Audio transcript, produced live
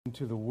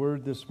To the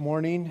Word this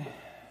morning.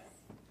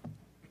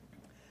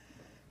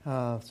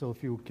 So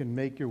if you can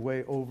make your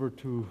way over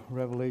to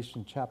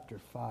Revelation chapter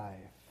 5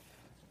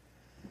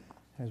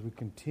 as we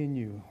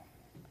continue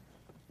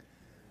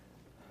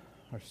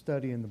our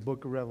study in the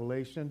book of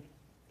Revelation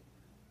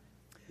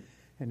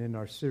and in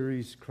our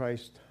series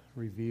Christ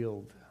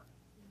Revealed.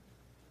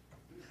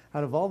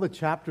 Out of all the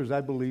chapters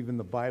I believe in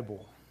the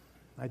Bible,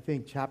 I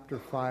think chapter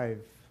 5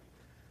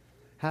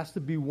 has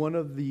to be one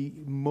of the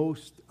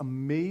most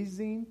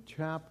amazing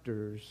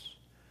chapters,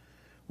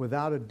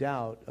 without a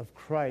doubt, of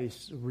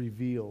Christ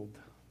revealed.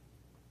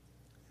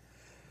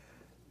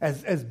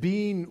 As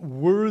being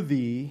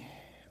worthy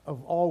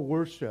of all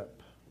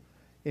worship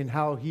in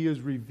how he is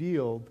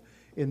revealed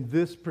in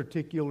this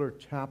particular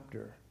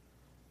chapter.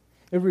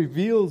 It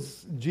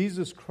reveals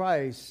Jesus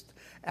Christ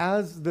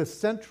as the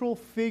central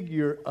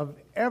figure of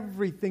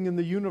everything in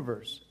the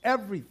universe.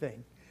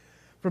 Everything.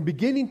 From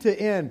beginning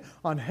to end,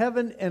 on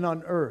heaven and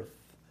on earth,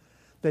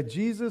 that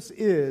Jesus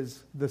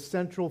is the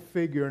central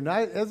figure. And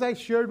as I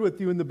shared with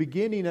you in the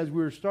beginning, as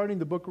we were starting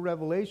the book of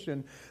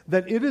Revelation,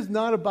 that it is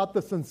not about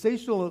the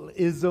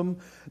sensationalism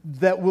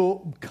that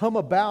will come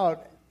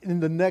about in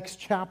the next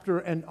chapter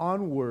and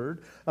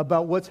onward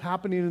about what's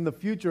happening in the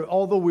future,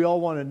 although we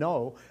all want to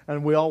know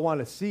and we all want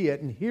to see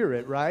it and hear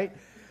it, right?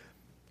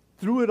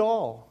 Through it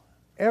all,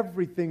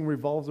 everything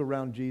revolves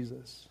around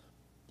Jesus.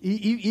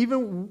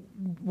 Even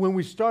when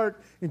we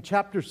start in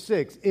chapter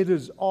 6, it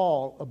is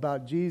all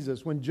about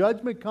Jesus. When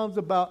judgment comes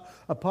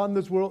upon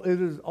this world,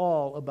 it is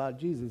all about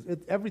Jesus.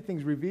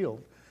 Everything's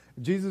revealed.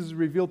 Jesus is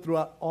revealed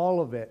throughout all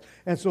of it.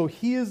 And so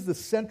he is the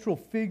central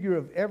figure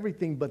of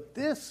everything. But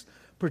this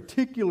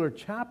particular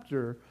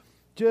chapter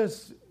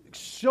just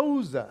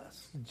shows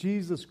us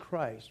Jesus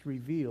Christ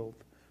revealed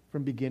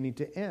from beginning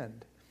to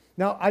end.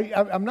 Now,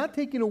 I'm not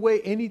taking away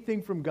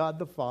anything from God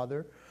the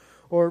Father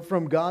or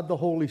from God the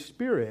Holy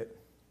Spirit.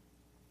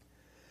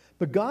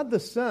 But God the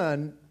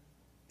Son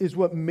is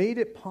what made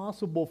it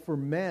possible for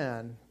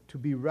man to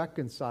be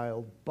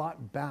reconciled,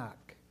 bought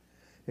back,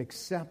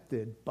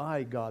 accepted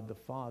by God the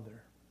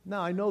Father.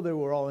 Now, I know they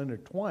were all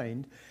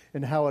intertwined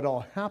in how it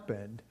all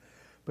happened,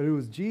 but it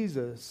was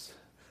Jesus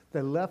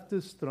that left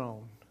his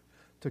throne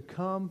to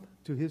come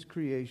to his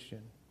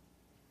creation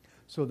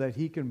so that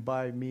he can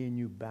buy me and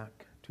you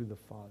back to the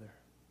Father.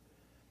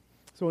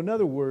 So in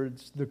other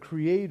words, the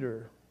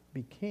Creator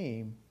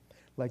became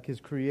like his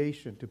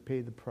creation to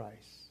pay the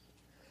price.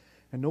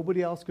 And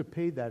nobody else could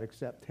pay that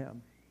except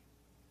him.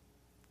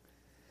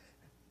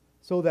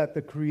 So that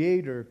the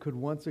Creator could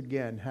once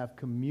again have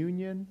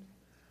communion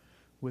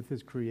with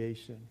his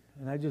creation.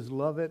 And I just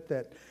love it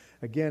that,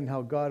 again,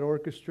 how God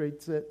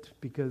orchestrates it.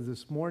 Because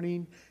this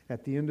morning,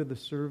 at the end of the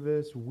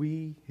service,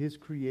 we, his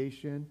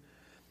creation,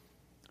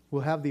 will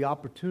have the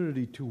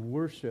opportunity to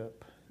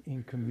worship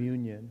in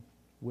communion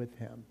with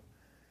him.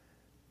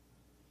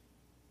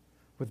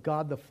 With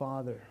God the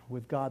Father,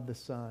 with God the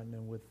Son,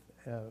 and with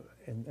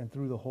and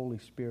through the Holy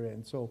Spirit.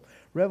 And so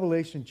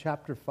Revelation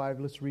chapter 5,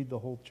 let's read the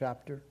whole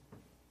chapter.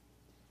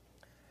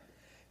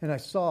 And I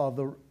saw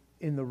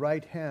in the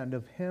right hand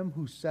of him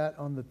who sat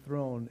on the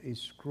throne a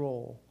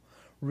scroll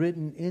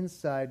written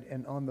inside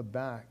and on the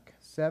back,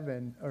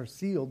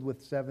 sealed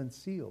with 7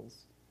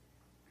 seals.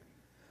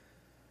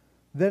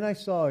 Then I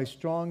saw a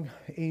strong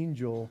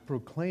angel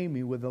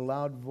proclaiming with a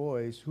loud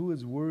voice, "Who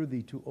is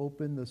worthy to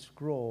open the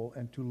scroll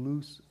and to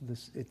loose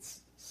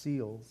its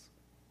seals?"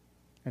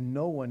 And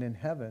no one in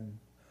heaven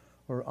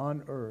or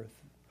on earth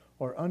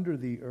or under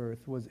the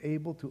earth was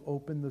able to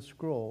open the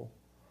scroll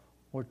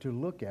or to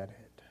look at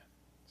it.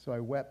 So I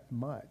wept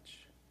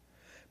much,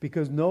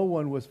 because no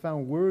one was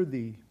found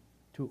worthy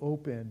to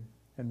open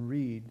and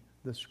read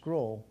the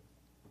scroll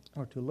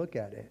or to look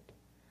at it.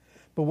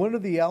 But one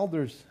of the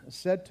elders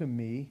said to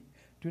me,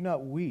 "Do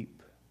not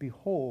weep.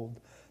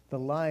 Behold, the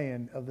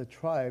Lion of the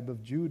tribe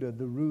of Judah,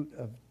 the root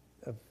of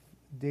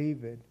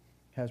David,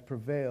 has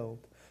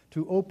prevailed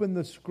to open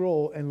the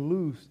scroll and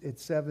loose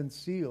its 7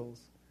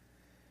 seals."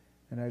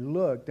 And I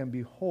looked, and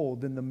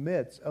behold, in the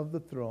midst of the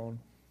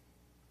throne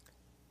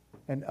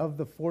and of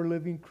the 4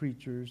 living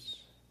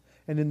creatures,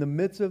 and in the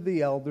midst of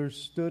the elders,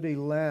 stood a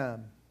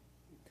lamb,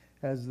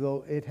 as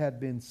though it had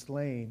been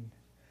slain,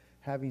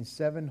 having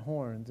 7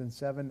 horns and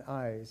 7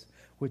 eyes,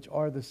 which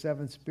are the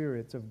 7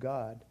 spirits of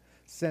God,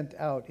 sent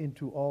out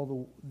into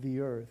all the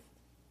earth.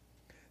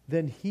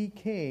 Then he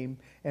came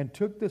and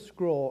took the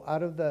scroll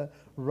out of the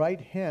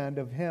right hand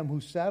of him who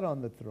sat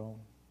on the throne.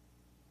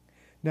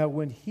 Now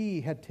when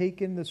he had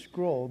taken the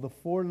scroll, the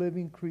 4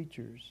 living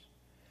creatures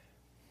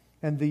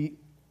and the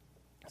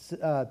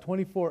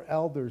 24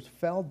 elders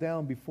fell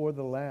down before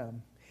the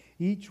Lamb,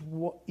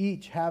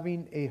 each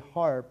having a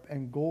harp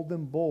and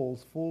golden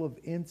bowls full of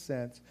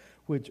incense,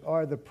 which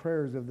are the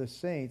prayers of the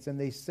saints. And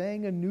they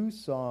sang a new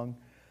song,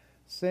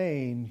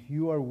 saying,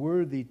 "You are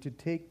worthy to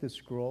take the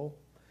scroll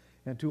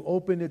and to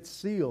open its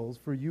seals,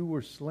 for you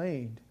were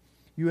slain.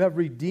 You have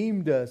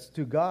redeemed us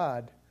to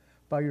God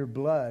by your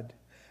blood,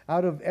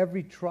 out of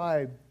every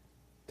tribe,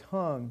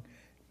 tongue,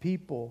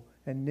 people,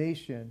 and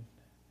nation,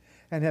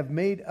 and have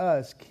made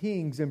us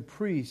kings and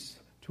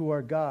priests to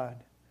our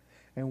God.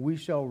 and we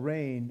shall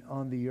reign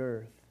on the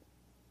earth.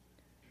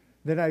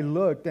 Then I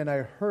looked, and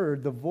I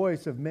heard the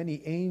voice of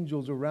many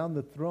angels around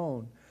the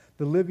throne,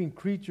 the living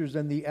creatures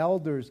and the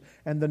elders,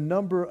 and the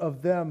number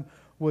of them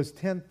was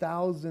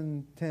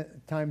 10,000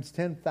 times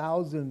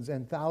 10,000s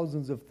and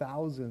thousands of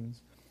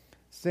thousands,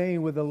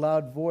 saying with a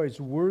loud voice,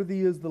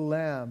 Worthy is the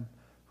Lamb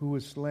who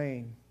was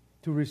slain,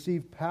 to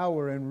receive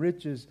power and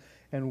riches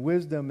and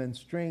wisdom and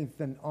strength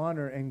and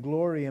honor and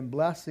glory and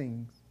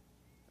blessings.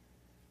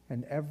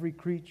 And every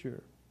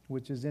creature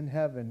which is in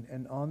heaven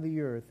and on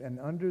the earth and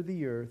under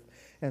the earth,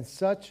 and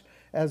such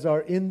as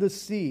are in the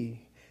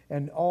sea,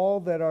 and all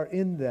that are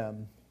in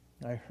them,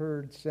 I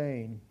heard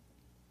saying,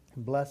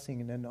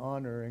 Blessing and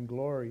honor and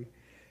glory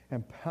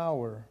and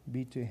power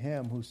be to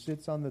him who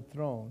sits on the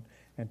throne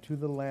and to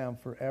the Lamb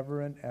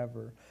forever and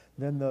ever.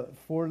 Then the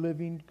 4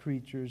 living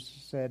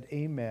creatures said,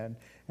 Amen,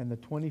 and the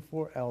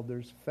 24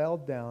 elders fell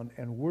down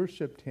and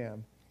worshipped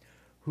him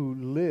who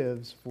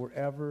lives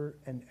forever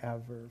and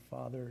ever.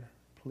 Father,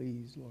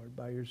 please, Lord,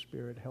 by your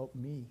Spirit, help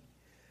me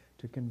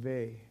to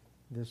convey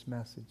this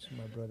message to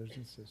my brothers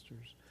and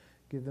sisters.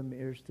 Give them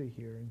ears to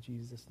hear in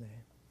Jesus'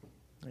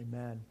 name.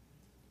 Amen.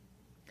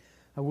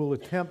 I will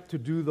attempt to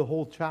do the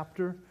whole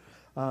chapter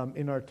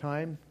in our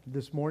time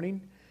this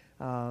morning.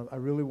 I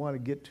really want to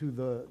get to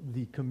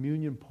the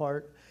communion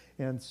part.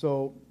 And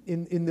so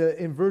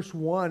in verse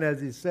 1,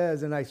 as it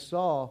says, And I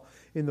saw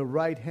in the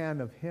right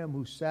hand of him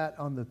who sat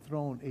on the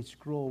throne a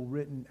scroll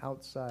written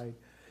outside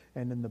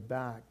and in the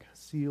back,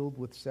 sealed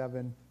with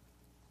 7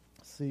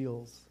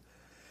 seals.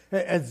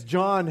 As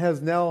John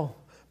has now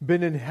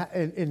been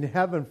in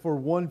heaven for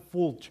one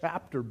full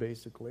chapter,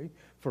 basically,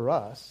 for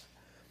us,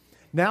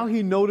 now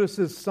he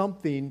notices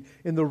something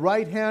in the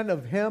right hand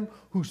of him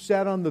who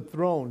sat on the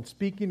throne,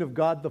 speaking of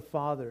God the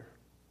Father.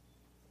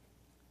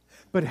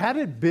 But had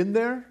it been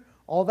there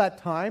all that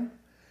time?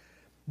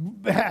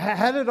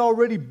 Had it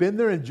already been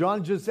there and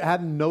John just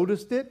hadn't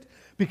noticed it?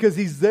 Because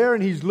he's there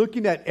and he's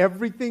looking at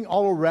everything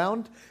all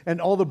around and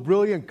all the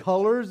brilliant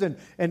colors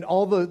and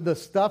all the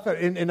stuff.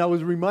 And I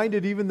was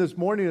reminded even this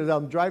morning as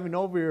I'm driving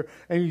over here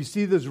and you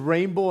see this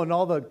rainbow and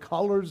all the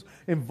colors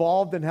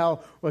involved, and how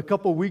a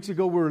couple of weeks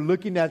ago we were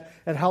looking at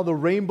how the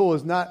rainbow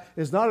is not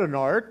an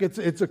arc.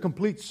 It's a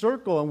complete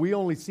circle, and we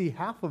only see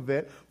half of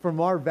it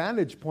from our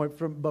vantage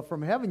point. But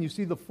from heaven you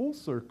see the full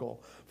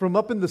circle. From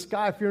up in the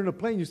sky, if you're in a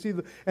plane, you see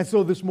and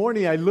so this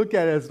morning I look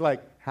at it as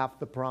like half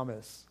the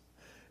promise.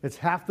 It's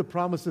half the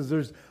promises.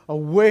 There's a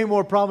way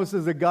more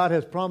promises that God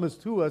has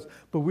promised to us,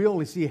 but we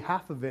only see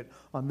half of it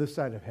on this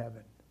side of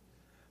heaven.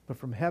 But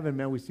from heaven,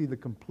 man, we see the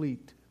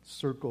complete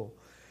circle.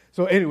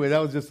 So anyway, that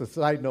was just a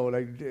side note.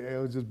 I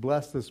was just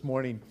blessed this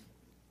morning.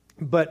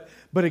 But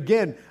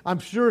again, I'm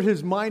sure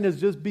his mind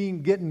is just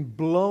getting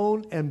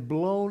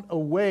blown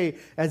away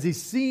as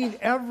he's seeing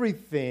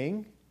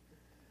everything.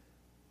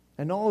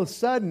 And all of a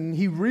sudden,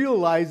 he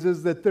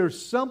realizes that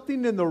there's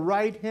something in the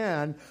right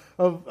hand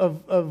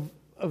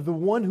of the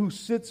one who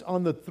sits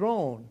on the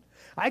throne.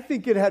 I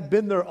think it had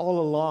been there all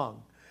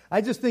along.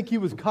 I just think he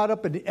was caught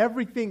up in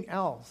everything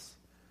else.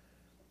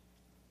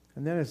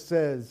 And then it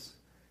says,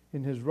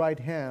 in his right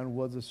hand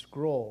was a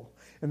scroll.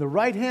 And the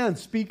right hand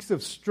speaks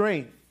of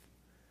strength,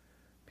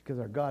 because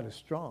our God is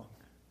strong.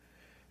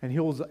 And he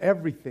holds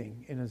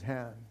everything in his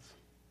hands.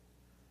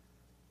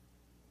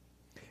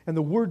 And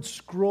the word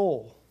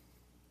scroll,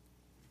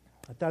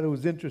 I thought it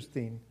was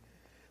interesting.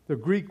 The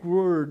Greek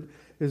word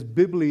is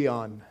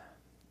biblion.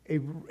 A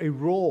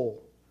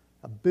roll,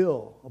 a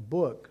bill, a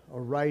book,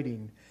 a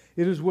writing.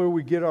 It is where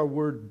we get our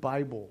word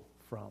Bible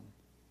from.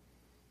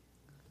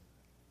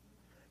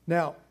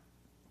 Now,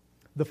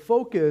 the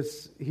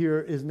focus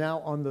here is now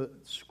on the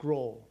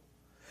scroll.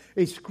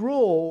 A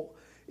scroll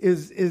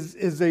is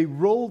a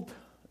roll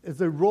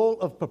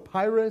of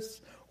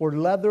papyrus or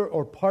leather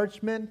or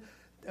parchment,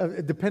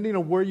 depending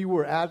on where you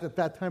were at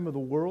that time of the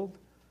world,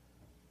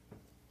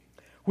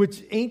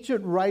 which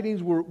ancient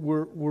writings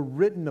were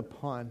written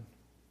upon.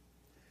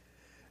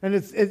 And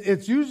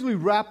it's usually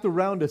wrapped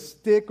around a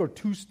stick or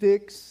 2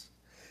 sticks,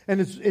 and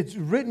it's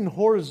written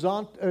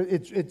horizontal.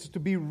 It's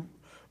to be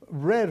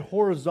read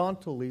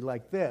horizontally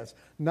like this,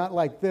 not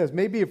like this.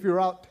 Maybe if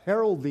you're out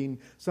heralding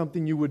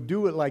something, you would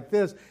do it like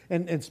this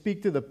and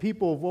speak to the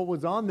people of what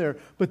was on there.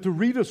 But to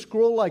read a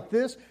scroll like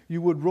this,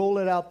 you would roll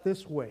it out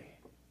this way.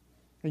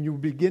 And you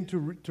begin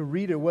to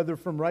read it, whether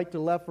from right to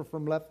left or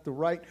from left to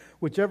right,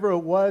 whichever it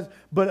was.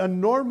 But a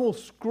normal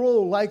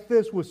scroll like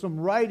this with some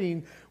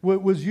writing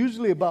was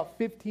usually about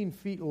 15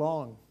 feet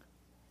long.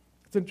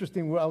 It's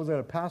interesting, I was at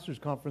a pastor's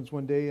conference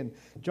one day, and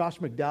Josh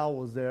McDowell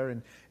was there,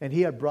 and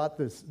he had brought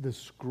this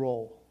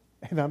scroll.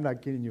 And I'm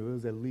not kidding you, it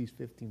was at least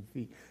 15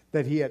 feet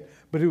that he had,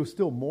 but it was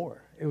still more.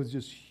 It was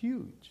just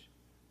huge.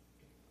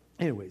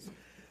 Anyways.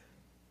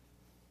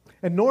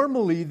 And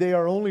normally they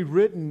are only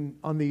written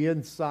on the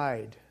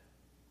inside.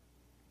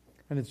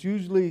 And it's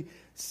usually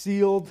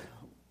sealed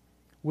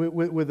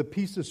with a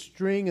piece of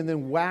string and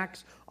then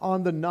wax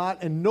on the knot.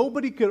 And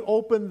nobody could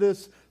open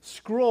this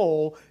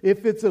scroll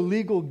if it's a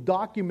legal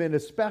document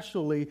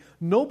especially.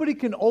 Nobody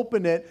can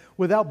open it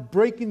without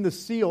breaking the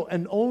seal.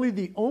 And only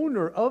the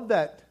owner of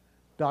that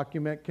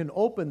document can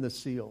open the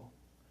seal.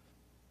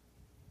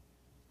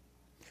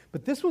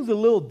 But this one's a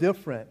little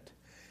different.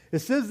 It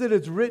says that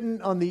it's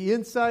written on the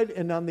inside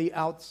and on the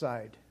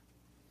outside.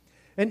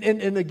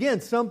 And again,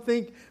 some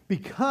think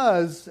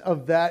because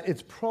of that,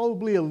 it's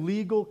probably a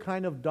legal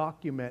kind of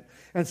document.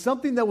 And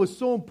something that was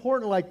so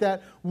important like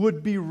that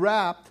would be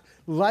wrapped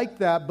like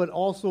that, but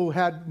also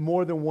had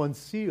more than one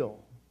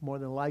seal, more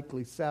than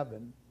likely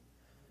 7.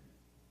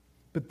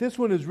 But this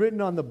one is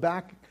written on the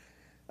back,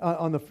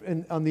 on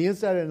the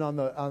inside and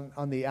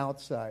on the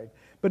outside.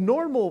 But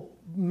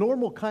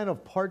normal kind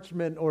of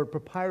parchment or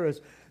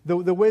papyrus,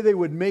 the way they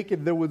would make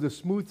it, there was a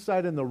smooth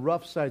side and the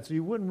rough side, so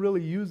you wouldn't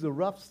really use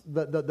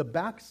the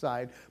back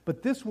side.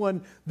 But this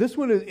one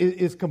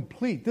is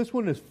complete. This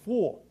one is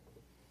full.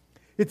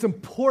 It's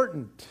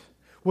important.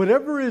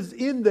 Whatever is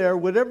in there,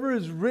 whatever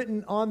is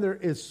written on there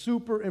is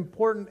super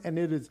important, and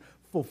it is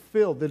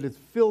fulfilled. It is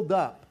filled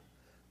up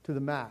to the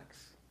max.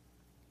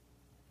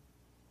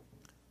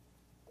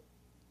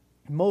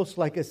 Most,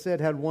 like I said,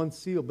 had one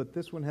seal, but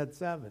this one had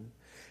 7.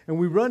 And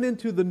we run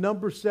into the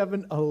number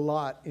 7 a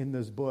lot in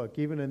this book.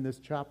 Even in this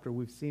chapter,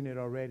 we've seen it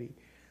already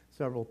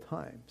several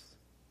times.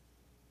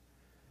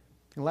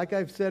 And like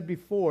I've said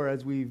before,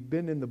 as we've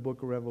been in the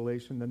book of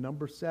Revelation, the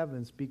number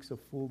 7 speaks of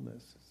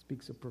fullness,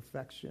 speaks of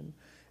perfection,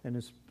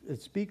 and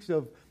it speaks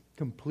of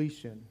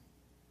completion,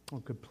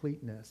 or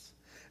completeness.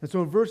 And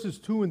so in verses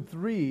 2 and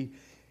 3,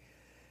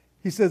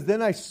 he says,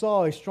 "Then I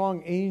saw a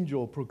strong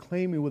angel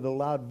proclaiming with a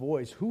loud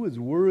voice, 'Who is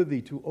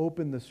worthy to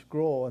open the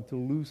scroll and to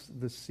loose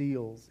the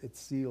seals,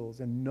 its seals?'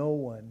 And no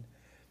one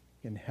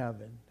in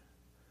heaven,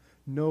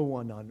 no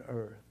one on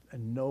earth,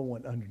 and no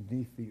one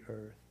underneath the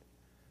earth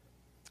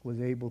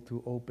was able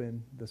to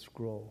open the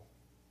scroll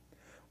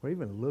or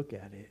even look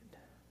at it."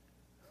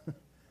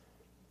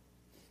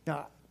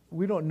 Now,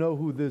 we don't know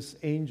who this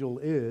angel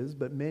is,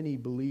 but many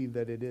believe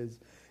that it is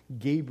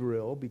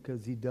Gabriel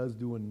because he does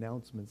do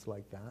announcements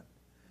like that.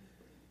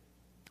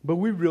 But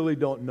we really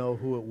don't know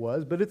who it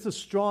was. But it's a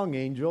strong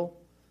angel.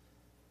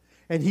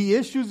 And he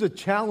issues a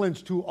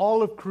challenge to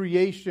all of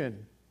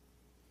creation.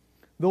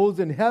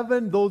 Those in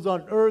heaven, those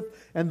on earth,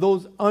 and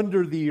those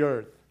under the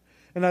earth.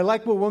 And I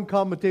like what one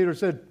commentator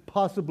said,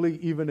 possibly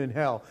even in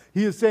hell.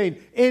 He is saying,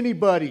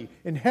 anybody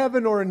in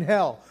heaven or in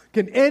hell,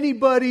 can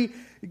anybody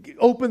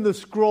open the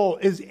scroll?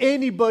 Is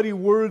anybody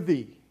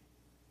worthy?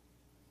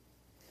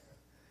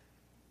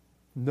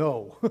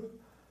 No.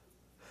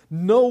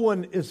 No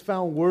one is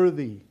found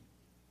worthy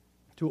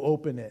to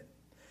open it.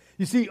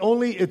 You see,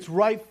 only its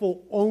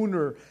rightful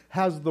owner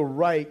has the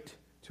right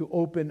to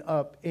open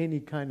up any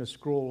kind of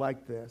scroll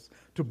like this,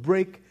 to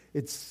break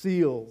its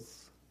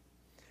seals.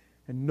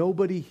 And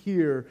nobody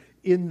here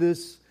in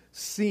this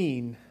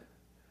scene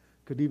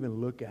could even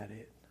look at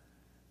it.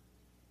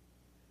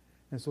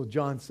 And so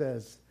John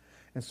says,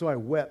 "And so I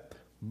wept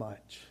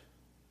much."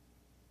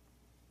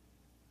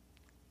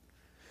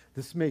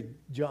 This made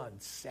John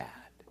sad.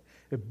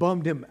 It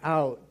bummed him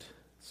out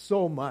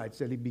so much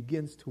that he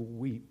begins to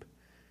weep.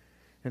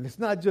 And it's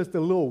not just a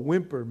little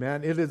whimper,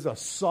 man. It is a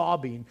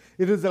sobbing.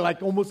 It is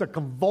like almost a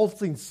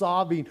convulsing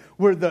sobbing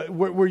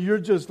where you're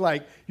just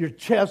like, your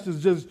chest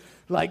is just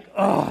like,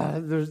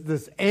 there's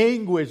this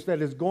anguish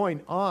that is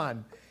going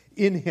on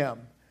in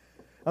him.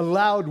 A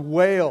loud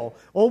wail,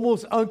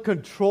 almost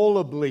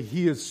uncontrollably,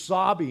 he is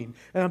sobbing.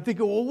 And I'm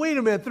thinking, well, wait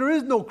a minute, there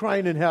is no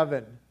crying in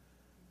heaven.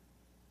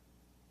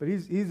 But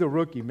he's a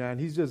rookie, man.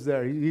 He's just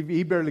there.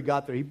 He barely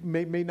got there. He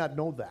may not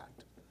know that.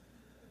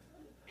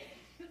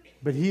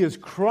 But he is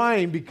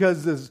crying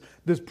because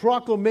this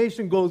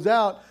proclamation goes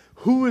out,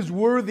 who is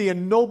worthy,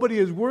 and nobody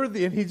is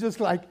worthy. And he's just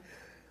like,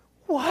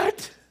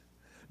 what?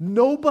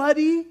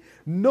 Nobody?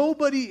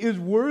 Nobody is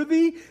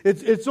worthy?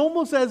 It's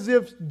almost as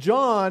if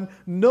John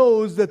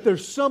knows that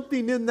there's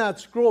something in that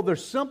scroll.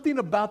 There's something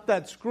about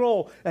that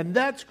scroll. And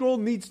that scroll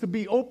needs to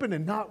be open.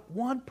 And not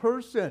one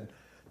person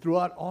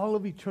throughout all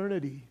of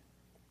eternity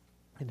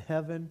in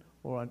heaven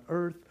or on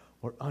earth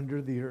or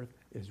under the earth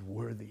is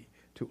worthy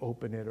to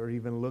open it or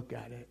even look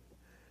at it.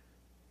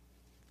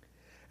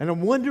 And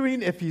I'm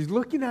wondering if he's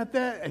looking at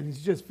that and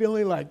he's just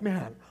feeling like,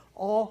 man,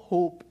 all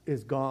hope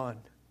is gone.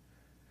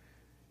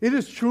 It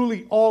is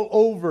truly all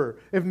over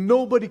if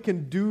nobody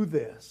can do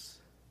this.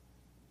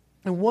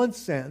 In one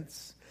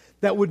sense,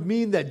 that would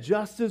mean that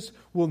justice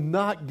will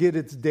not get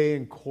its day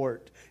in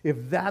court if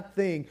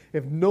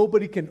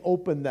nobody can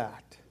open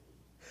that.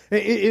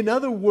 In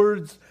other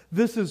words,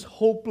 this is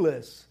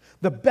hopeless.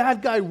 The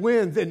bad guy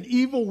wins and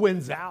evil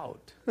wins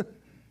out.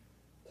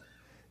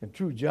 And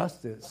true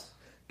justice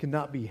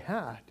cannot be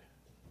had.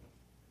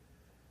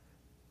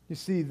 You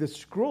see, the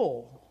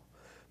scroll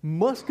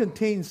must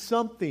contain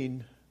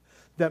something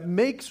that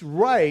makes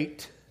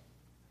right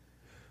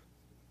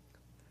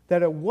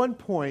that at one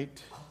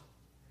point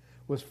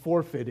was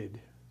forfeited,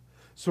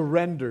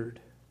 surrendered,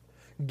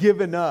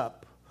 given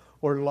up,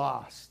 or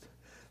lost.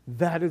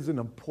 That is an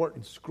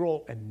important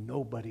scroll, and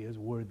nobody is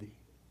worthy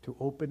to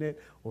open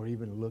it or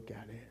even look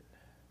at it.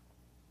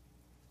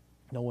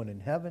 No one in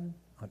heaven,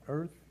 on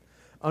earth,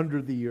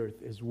 under the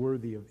earth is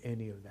worthy of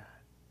any of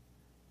that.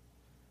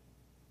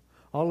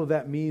 All of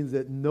that means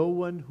that no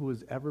one who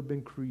has ever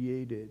been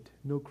created,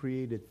 no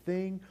created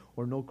thing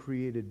or no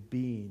created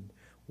being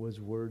was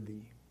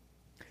worthy.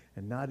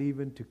 And not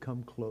even to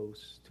come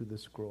close to the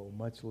scroll,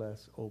 much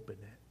less open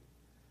it.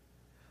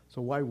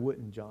 So why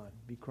wouldn't John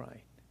be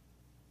crying?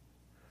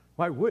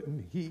 Why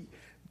wouldn't he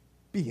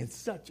be in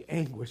such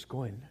anguish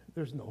going,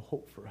 there's no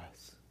hope for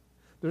us.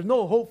 There's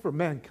no hope for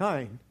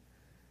mankind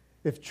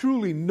if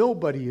truly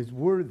nobody is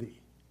worthy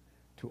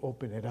to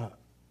open it up.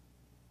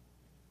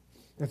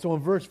 And so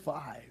in verse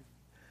 5,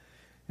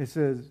 it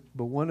says,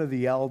 but one of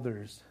the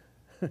elders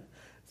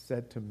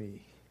said to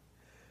me,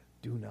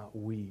 do not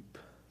weep.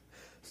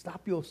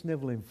 Stop your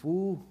sniveling,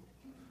 fool.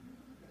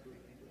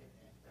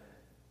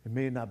 It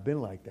may have not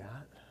been like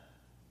that.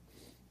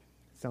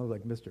 It sounds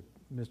like Mr.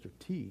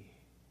 T.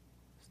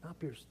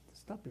 Stop your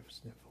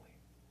sniveling.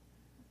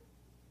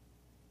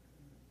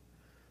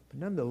 But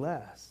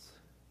nonetheless,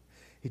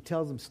 he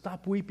tells him,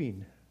 stop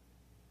weeping.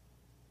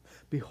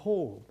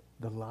 Behold,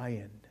 the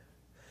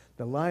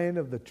lion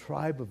of the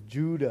tribe of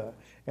Judah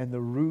and the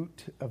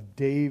root of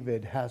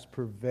David has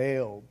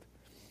prevailed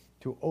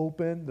to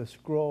open the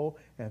scroll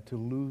and to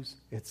loose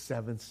its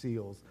 7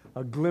 seals.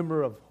 A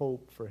glimmer of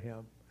hope for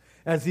him.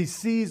 As he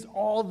sees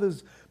all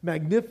this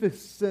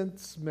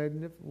magnificence,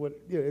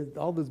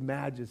 all this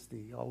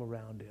majesty all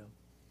around him.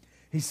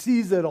 He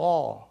sees it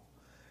all.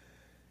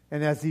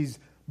 And as he's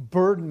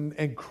burdened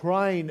and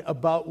crying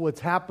about what's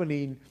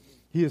happening,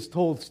 he is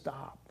told,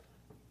 stop.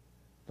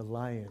 The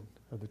lion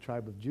of the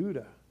tribe of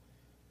Judah.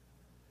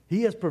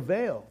 He has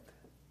prevailed.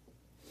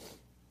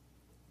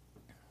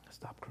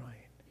 Stop crying.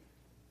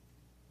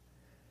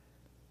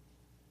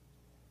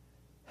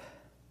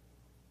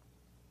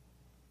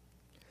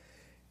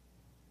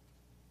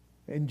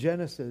 In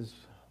Genesis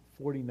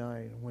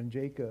 49, when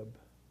Jacob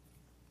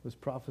was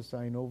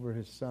prophesying over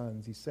his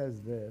sons, he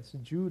says this,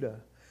 Judah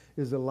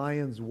is a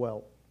lion's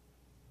whelp.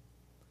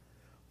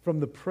 From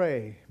the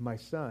prey, my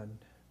son,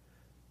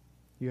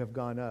 you have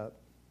gone up.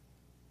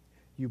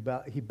 He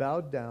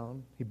bows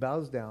down,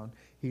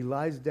 he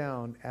lies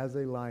down as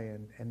a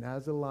lion, and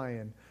as a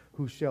lion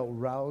who shall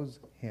rouse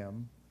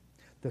him.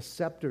 The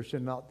scepter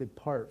shall not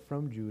depart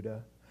from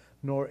Judah,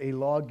 nor a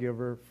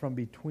lawgiver from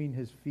between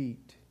his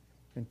feet,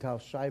 until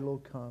Shiloh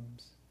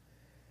comes,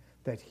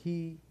 that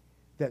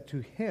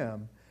to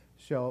him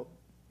shall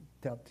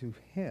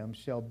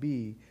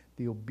be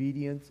the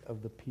obedience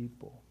of the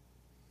people.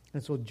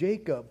 And so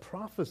Jacob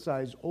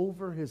prophesies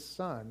over his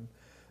son,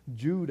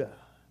 Judah.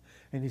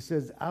 And he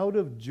says, out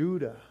of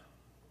Judah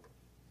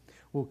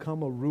will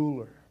come a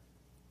ruler,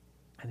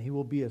 and he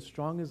will be as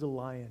strong as a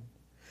lion,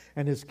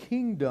 and his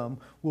kingdom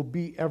will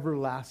be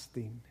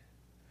everlasting.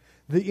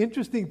 The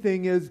interesting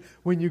thing is,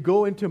 when you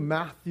go into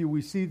Matthew,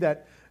 we see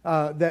that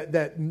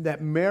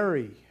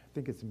Mary, I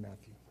think it's in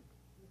Matthew,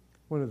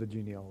 one of the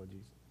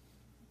genealogies,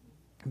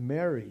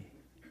 Mary,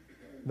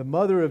 the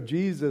mother of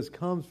Jesus,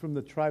 comes from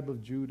the tribe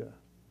of Judah.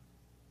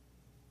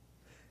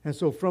 And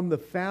so from the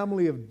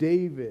family of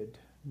David,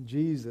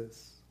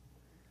 Jesus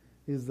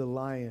is the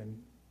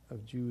Lion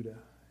of Judah,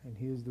 and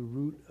he is the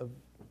root of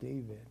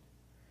David.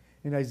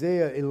 In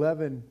Isaiah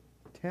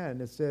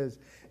 11:10, it says,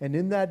 and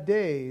in that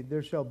day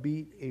there shall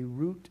be a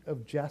root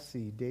of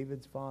Jesse,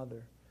 David's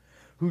father,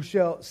 who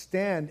shall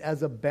stand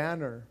as a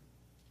banner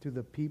to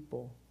the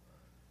people.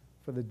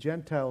 For the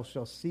Gentiles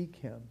shall seek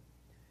him,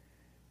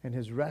 and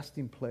his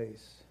resting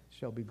place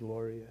shall be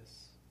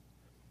glorious.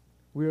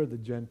 We are the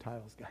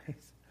Gentiles,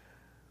 guys.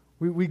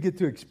 We get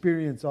to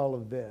experience all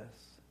of this.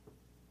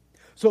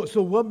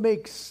 So what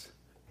makes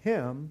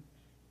him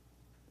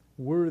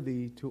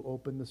worthy to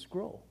open the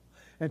scroll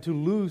and to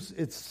loose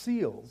its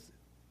seals?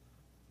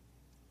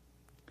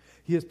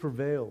 He has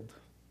prevailed.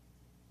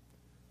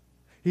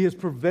 He has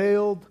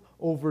prevailed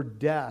over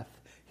death.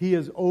 He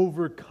has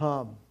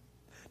overcome.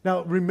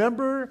 Now,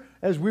 remember,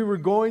 as we were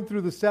going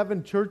through the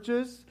 7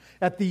 churches,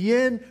 at the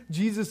end,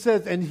 Jesus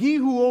says, and he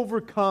who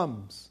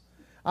overcomes,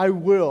 I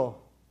will.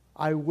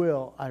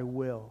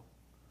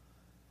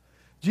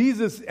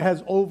 Jesus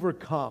has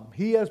overcome.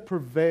 He has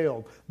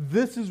prevailed.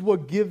 This is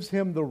what gives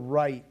him the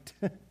right.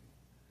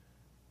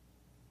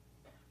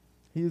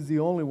 He is the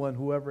only one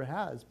who ever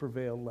has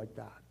prevailed like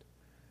that.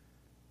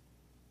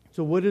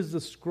 So what is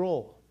the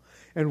scroll?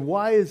 And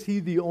why is he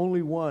the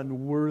only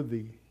one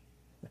worthy?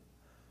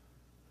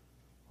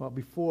 Well,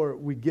 before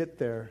we get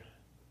there,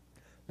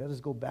 let us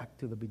go back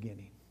to the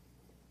beginning.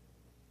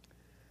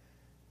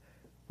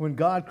 When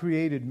God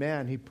created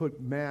man, he put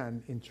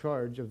man in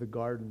charge of the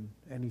garden,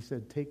 and he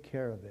said, take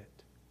care of it.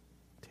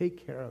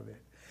 Take care of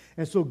it.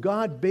 And so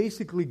God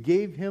basically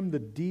gave him the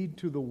deed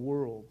to the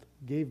world,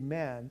 gave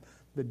man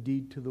the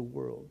deed to the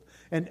world.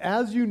 And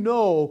as you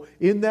know,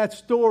 in that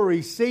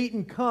story,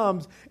 Satan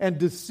comes and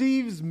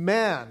deceives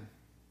man.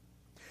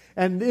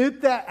 And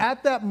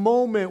at that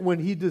moment when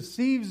he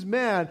deceives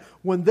man,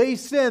 when they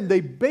sin,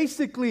 they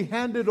basically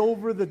handed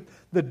over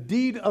the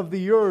deed of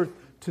the earth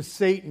to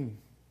Satan.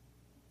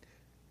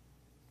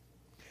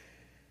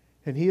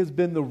 And he has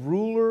been the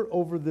ruler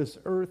over this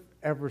earth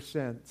ever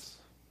since.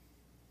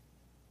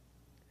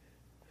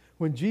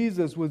 When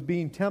Jesus was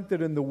being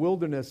tempted in the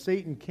wilderness,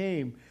 Satan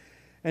came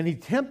and he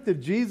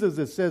tempted Jesus,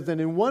 it says,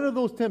 and in one of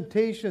those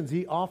temptations,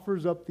 he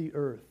offers up the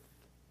earth.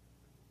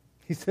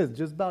 He says,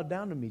 just bow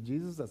down to me,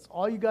 Jesus. That's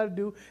all you got to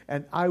do,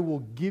 and I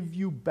will give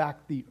you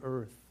back the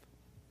earth.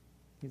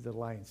 He's a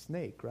lying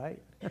snake, right?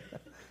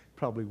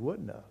 Probably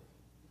wouldn't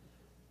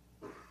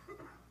have.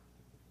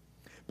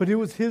 But it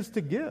was his to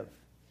give.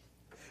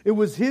 It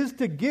was his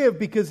to give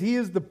because he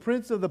is the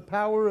prince of the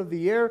power of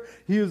the air.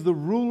 He is the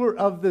ruler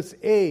of this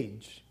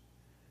age.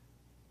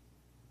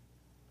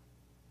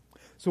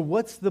 So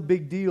what's the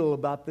big deal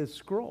about this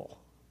scroll?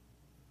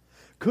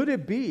 Could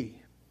it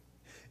be?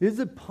 Is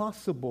it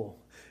possible?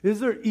 Is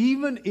there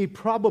even a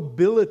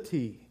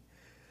probability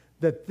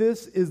that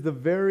this is the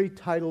very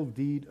title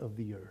deed of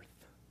the earth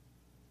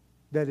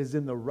that is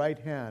in the right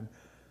hand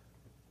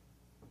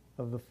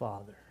of the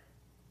Father?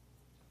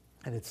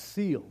 And it's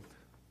sealed.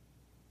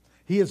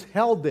 He has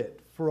held it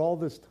for all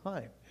this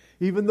time.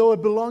 Even though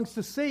it belongs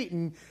to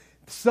Satan,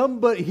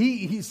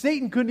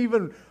 Satan couldn't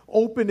even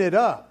open it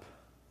up.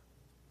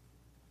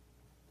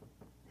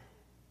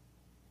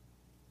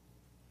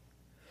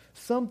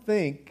 Some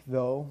think,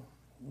 though,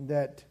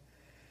 that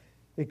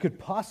it could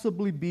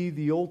possibly be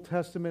the Old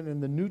Testament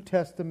and the New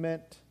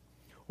Testament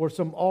or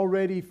some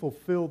already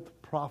fulfilled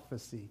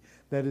prophecy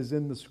that is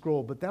in the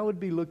scroll. But that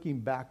would be looking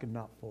back and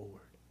not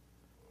forward.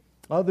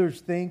 Others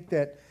think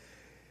that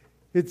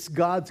it's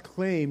God's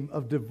claim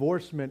of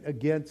divorcement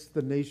against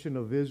the nation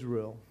of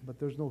Israel, but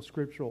there's no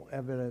scriptural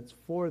evidence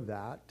for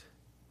that.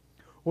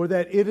 Or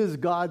that it is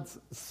God's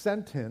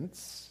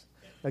sentence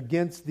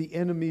against the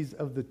enemies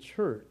of the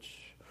church.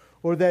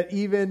 Or that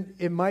even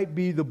it might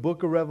be the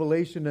book of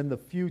Revelation and the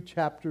few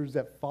chapters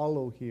that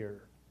follow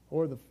here.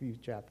 Or the few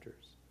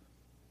chapters.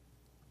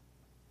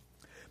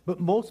 But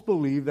most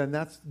believe, and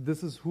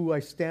this is who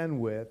I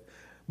stand with,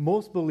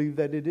 most believe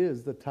that it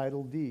is the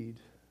title deed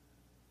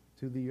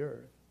to the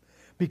earth.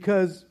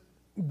 Because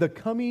the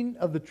coming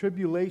of the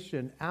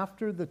tribulation,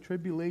 after the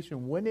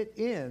tribulation, when it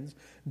ends,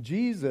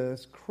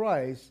 Jesus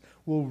Christ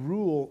will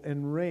rule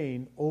and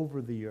reign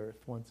over the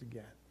earth once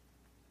again.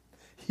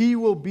 He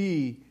will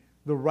be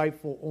the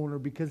rightful owner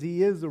because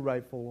he is the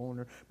rightful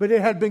owner. But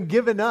it had been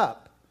given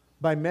up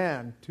by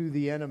man to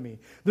the enemy.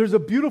 There's a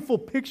beautiful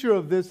picture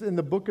of this in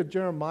the book of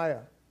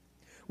Jeremiah.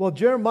 While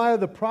Jeremiah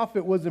the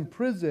prophet was in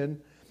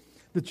prison,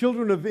 the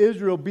children of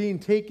Israel being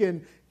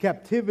taken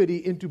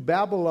captivity into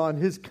Babylon,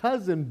 his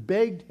cousin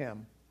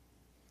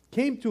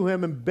came to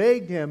him and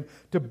begged him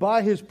to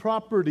buy his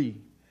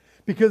property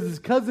because his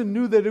cousin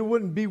knew that it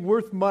wouldn't be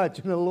worth much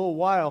in a little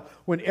while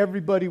when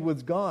everybody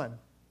was gone.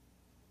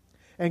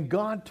 And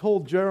God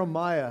told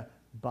Jeremiah,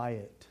 buy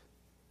it.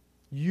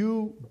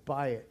 You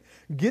buy it.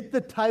 Get the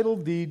title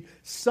deed,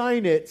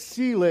 sign it,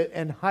 seal it,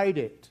 and hide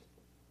it.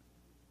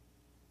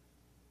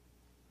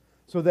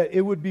 So that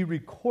it would be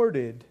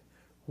recorded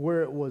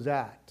where it was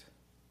at.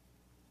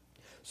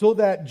 So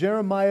that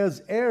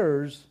Jeremiah's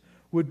heirs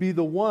would be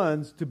the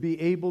ones to be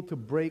able to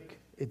break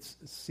its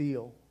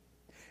seal.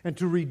 And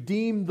to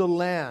redeem the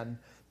land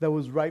that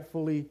was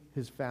rightfully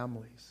his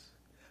family's.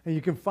 And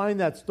you can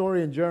find that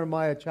story in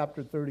Jeremiah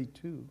chapter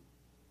 32.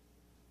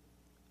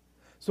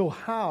 So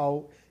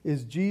how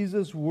is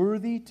Jesus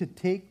worthy to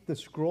take the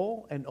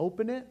scroll and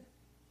open it?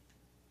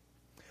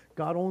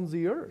 God owns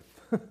the earth.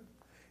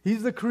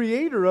 He's the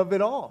creator of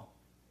it all.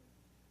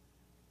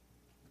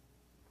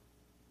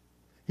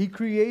 He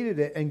created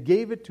it and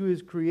gave it to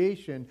his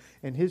creation,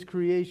 and his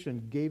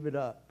creation gave it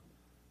up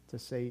to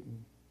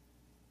Satan,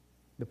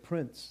 the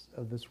prince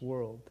of this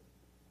world.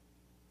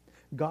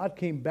 God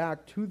came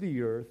back to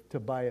the earth to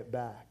buy it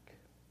back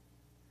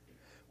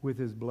with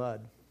his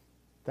blood.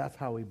 That's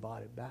how he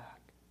bought it back.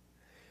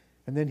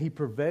 And then he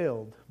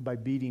prevailed by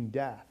beating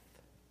death.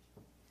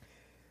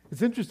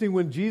 It's interesting,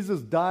 when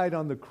Jesus died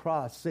on the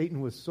cross,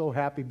 Satan was so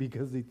happy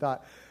because he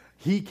thought,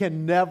 he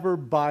can never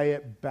buy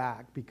it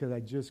back because I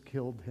just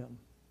killed him.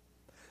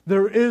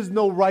 There is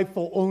no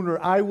rightful owner.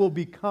 I will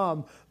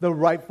become the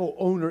rightful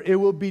owner. It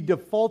will be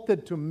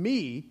defaulted to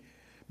me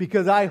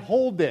because I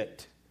hold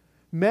it.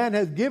 Man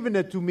has given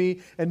it to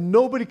me, and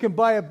nobody can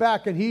buy it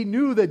back. And he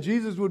knew that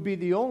Jesus would be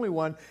the only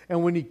one.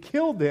 And when he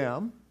killed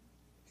him,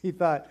 he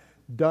thought,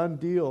 done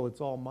deal, it's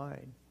all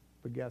mine.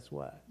 But guess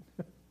what?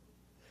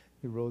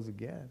 He rose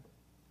again.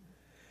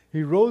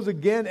 He rose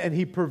again and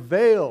he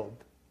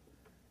prevailed.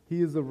 He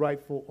is the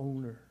rightful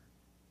owner.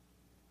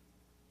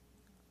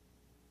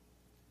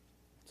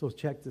 So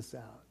check this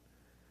out.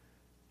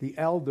 The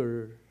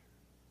elder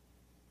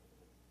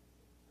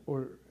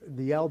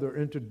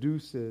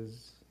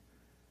introduces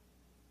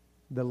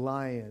the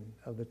Lion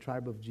of the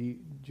tribe of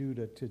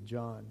Judah to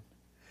John.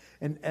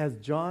 And as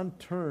John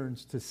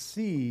turns to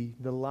see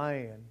the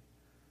Lion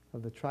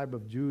of the tribe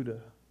of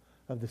Judah,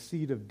 of the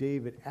seed of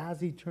David, as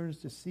he turns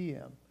to see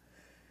him,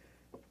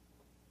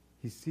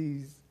 he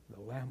sees the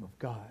Lamb of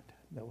God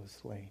that was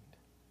slain.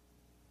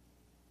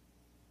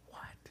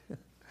 What?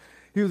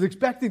 He was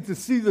expecting to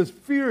see this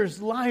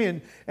fierce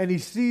lion, and he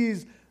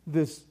sees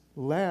this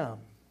lamb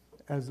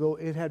as though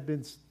it had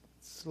been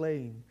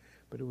slain,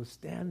 but it was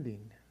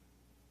standing.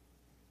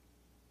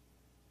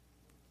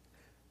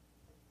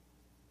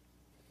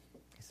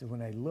 said,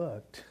 when I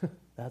looked,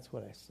 that's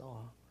what I saw.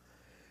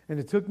 And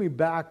it took me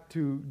back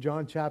to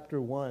John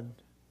chapter 1.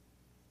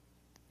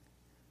 It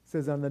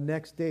says, on the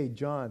next day,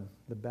 John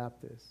the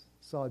Baptist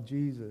saw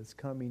Jesus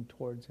coming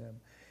towards him.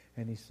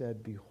 And he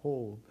said,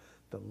 behold,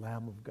 the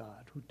Lamb of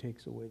God who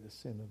takes away the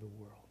sin of the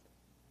world.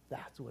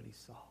 That's what he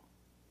saw.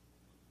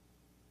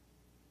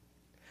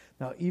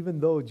 Now, even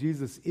though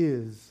Jesus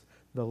is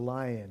the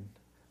Lion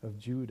of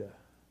Judah,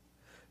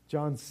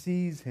 John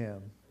sees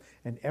him,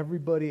 and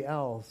everybody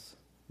else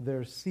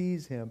there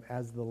sees him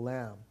as the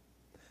Lamb,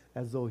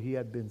 as though he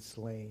had been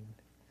slain.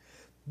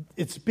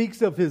 It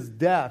speaks of his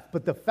death,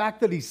 but the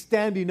fact that he's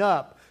standing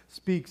up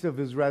speaks of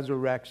his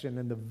resurrection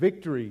and the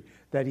victory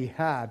that he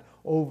had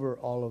over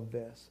all of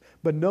this.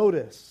 But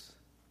notice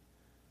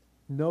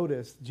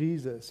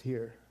Jesus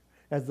here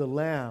as the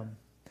Lamb,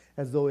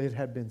 as though it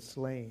had been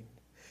slain.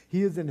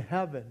 He is in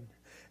heaven,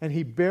 and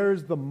he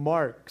bears the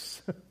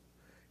marks.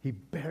 He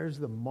bears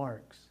the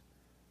marks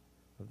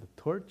of the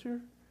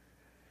torture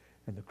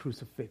and the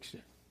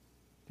crucifixion.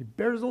 He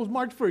bears those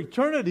marks for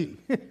eternity.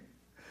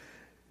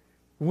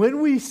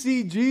 When we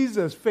see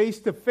Jesus face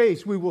to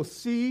face, we will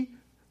see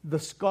the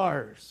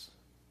scars.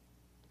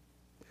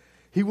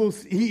 He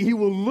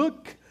will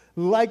look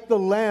like the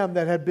Lamb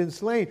that had been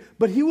slain,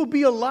 but he will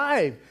be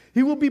alive.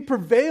 He will be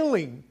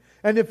prevailing.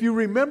 And if you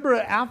remember,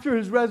 after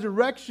his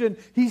resurrection,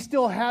 he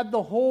still had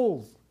the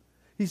holes.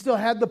 He still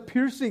had the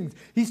piercings.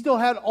 He still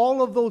had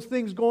all of those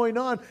things going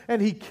on,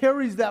 and he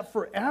carries that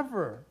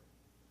forever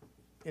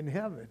in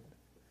heaven.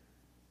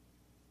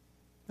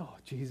 Oh,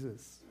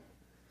 Jesus,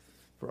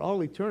 for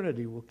all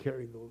eternity will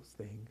carry those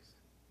things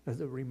as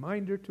a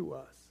reminder to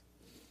us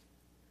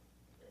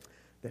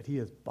that he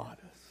has bought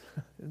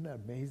us. Isn't that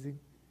amazing?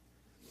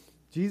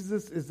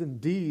 Jesus is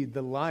indeed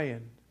the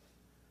Lion,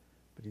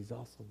 but he's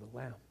also the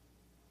Lamb.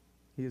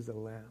 He is a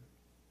Lamb.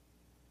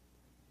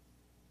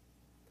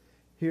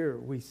 Here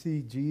we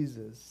see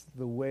Jesus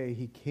the way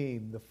he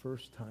came the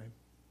first time,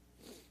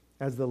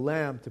 as the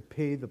Lamb to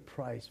pay the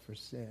price for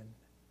sin,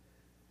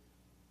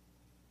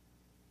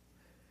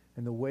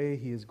 and the way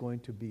he is going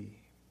to be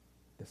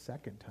the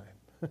second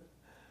time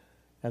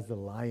as the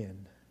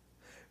Lion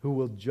who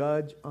will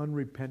judge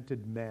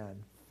unrepented man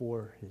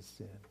for his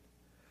sin.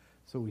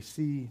 So we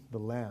see the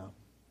Lamb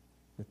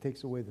that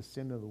takes away the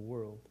sin of the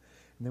world,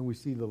 and then we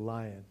see the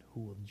Lion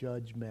who will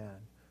judge man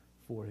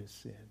for his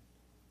sin.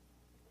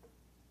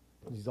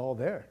 He's all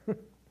there. It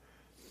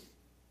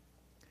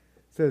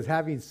says,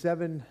 having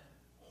 7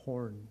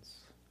 horns.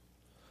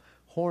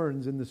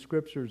 Horns in the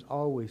scriptures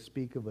always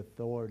speak of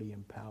authority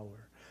and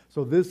power.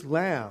 So this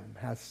Lamb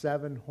has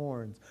 7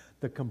 horns.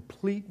 The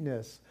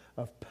completeness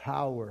of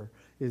power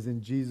is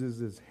in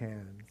Jesus'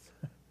 hands.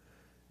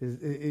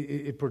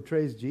 It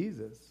portrays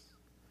Jesus.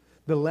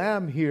 The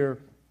Lamb here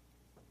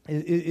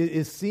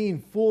is seen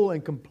full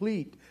and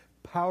complete,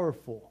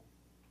 powerful,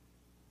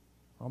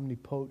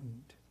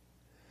 omnipotent.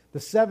 The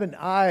 7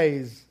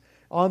 eyes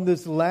on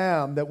this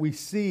Lamb that we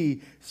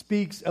see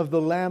speaks of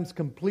the Lamb's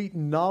complete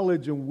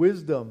knowledge and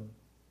wisdom.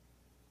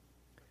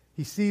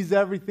 He sees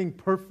everything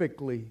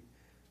perfectly,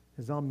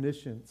 his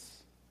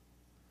omniscience.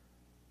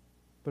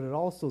 But it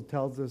also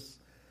tells us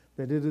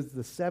that it is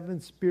the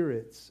 7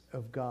 spirits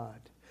of God,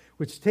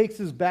 which takes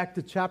us back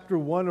to chapter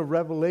 1 of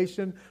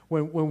Revelation.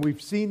 When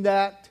we've seen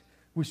that,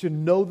 we should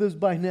know this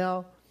by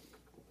now.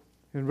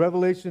 In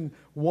Revelation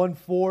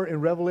 1:4,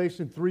 in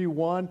Revelation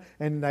 3:1,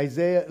 and in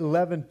Isaiah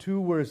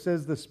 11:2, where it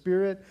says the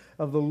Spirit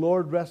of the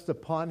Lord rests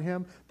upon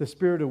him, the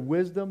Spirit of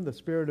wisdom, the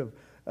Spirit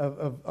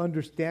of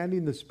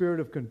understanding, the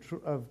Spirit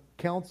of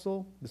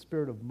counsel, the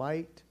Spirit of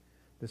might,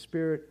 the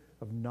Spirit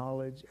of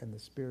knowledge, and the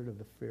Spirit of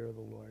the fear of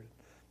the Lord.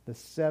 The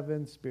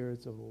 7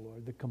 spirits of the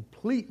Lord, the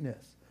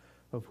completeness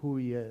of who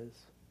he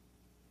is.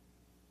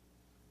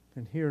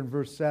 And here in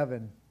verse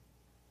 7,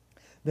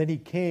 then he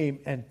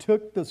came and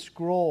took the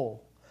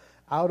scroll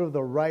out of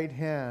the right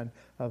hand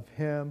of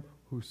him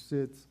who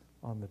sits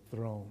on the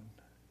throne.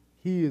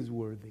 He is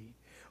worthy.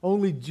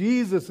 Only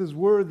Jesus is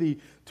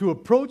worthy to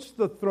approach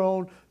the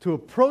throne, to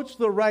approach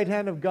the right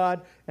hand of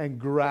God and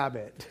grab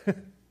it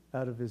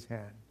out of his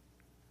hand.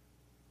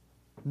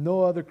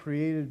 No other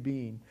created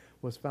being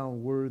was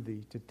found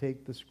worthy to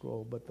take the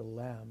scroll, but the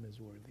Lamb is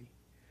worthy.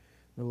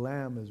 The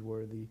Lamb is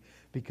worthy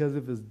because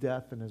of his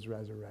death and his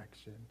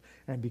resurrection,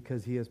 and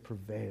because he has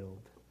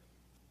prevailed.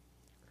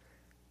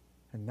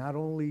 And not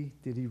only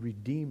did he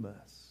redeem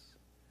us,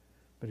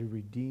 but he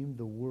redeemed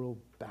the world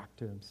back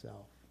to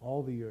himself.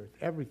 All the earth,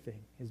 everything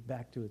is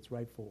back to its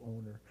rightful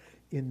owner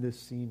in this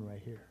scene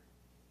right here.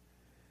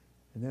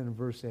 And then in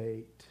verse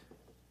 8.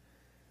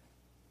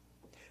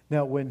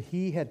 Now when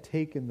he had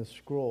taken the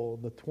scroll,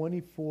 the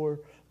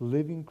 24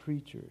 living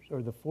creatures,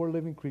 or the 4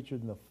 living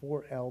creatures and the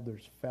 4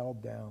 elders fell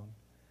down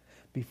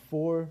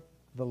before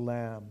the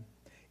Lamb,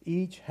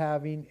 each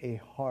having a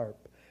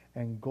harp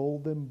and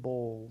golden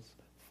bowls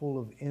full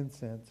of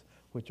incense,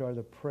 which are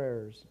the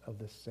prayers of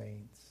the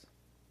saints.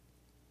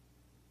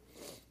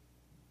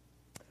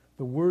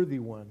 The worthy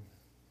one,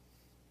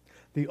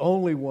 the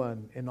only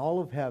one in all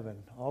of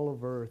heaven, all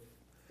of earth,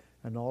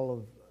 and all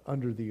of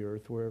under the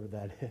earth, wherever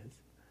that is.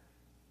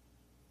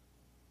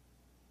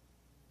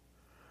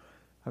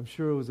 I'm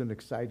sure it was an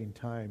exciting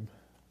time.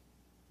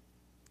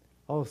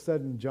 All of a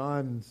sudden,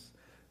 John's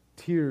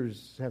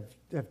tears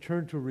have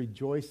turned to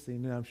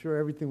rejoicing, and I'm sure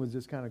everything was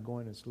just kind of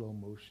going in slow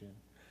motion.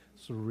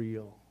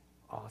 Surreal.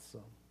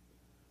 Awesome.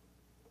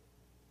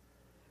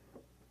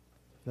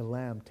 The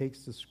Lamb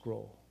takes the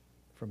scroll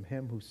from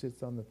him who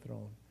sits on the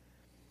throne.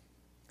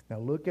 Now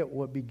look at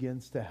what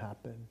begins to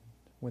happen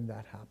when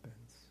that happens.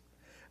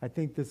 I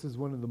think this is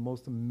one of the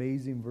most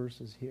amazing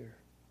verses here.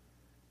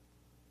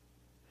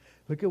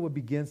 Look at what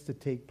begins to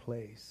take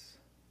place.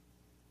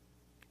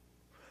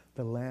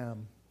 The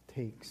Lamb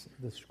takes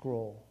the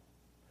scroll,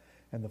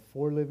 and the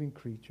 4 living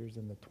creatures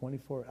and the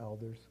 24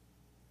 elders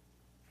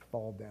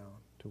fall down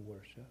to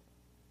worship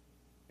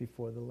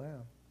before the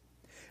Lamb.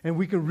 And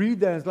we can read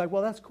that and it's like,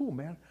 well, that's cool,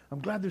 man. I'm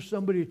glad there's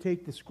somebody to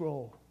take the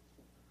scroll.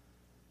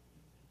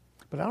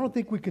 But I don't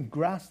think we can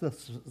grasp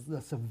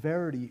the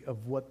severity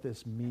of what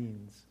this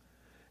means,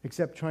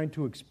 except trying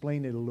to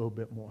explain it a little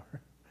bit more.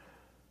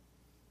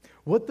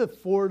 What the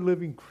 4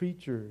 living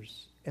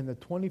creatures and the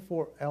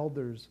 24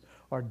 elders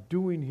are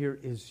doing here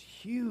is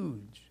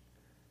huge.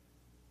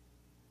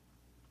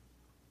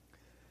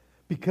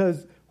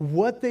 Because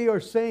what they are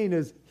saying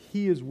is,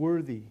 he is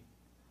worthy,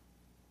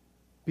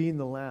 being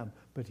the Lamb,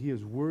 but he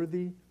is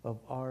worthy of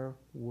our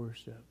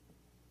worship.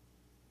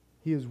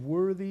 He is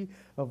worthy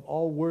of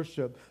all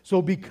worship.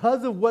 So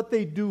because of what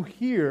they do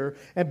here,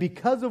 and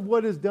because of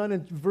what is done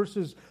in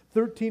verses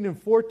 13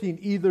 and 14,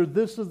 either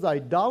this is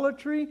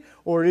idolatry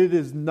or it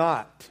is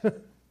not.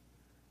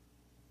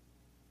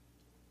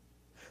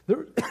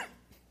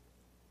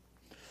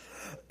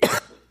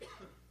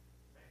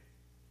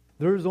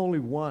 There is only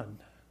one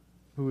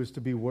who is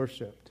to be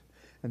worshipped,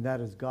 and that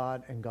is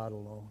God and God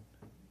alone.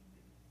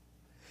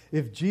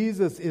 If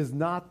Jesus is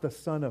not the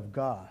Son of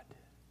God,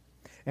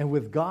 and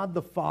with God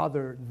the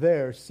Father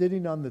there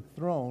sitting on the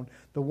throne,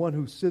 the one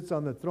who sits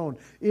on the throne,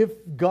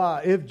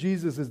 if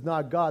Jesus is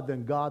not God,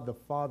 then God the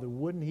Father,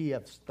 wouldn't he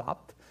have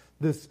stopped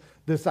this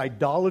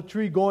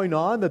idolatry going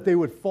on, that they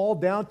would fall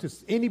down to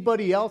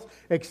anybody else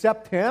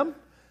except him?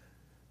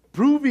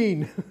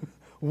 Proving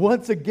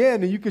once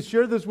again, and you can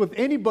share this with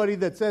anybody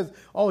that says,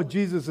 oh,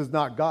 Jesus is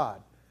not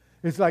God.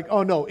 It's like,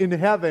 oh no, in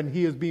heaven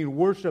he is being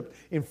worshipped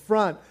in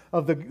front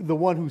of the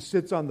one who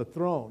sits on the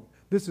throne.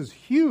 This is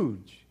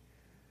huge.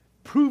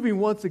 Proving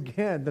once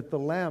again that the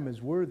Lamb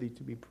is worthy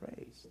to be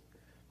praised.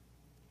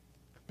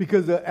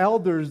 Because the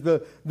elders,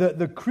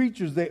 the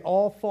creatures, they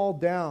all fall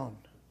down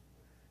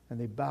and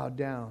they bow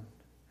down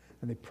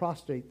and they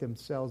prostrate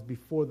themselves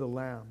before the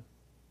Lamb,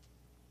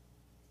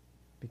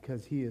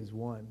 because he is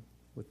one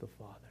with the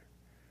Father.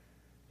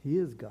 He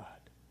is God,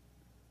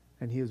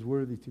 and he is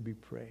worthy to be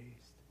praised.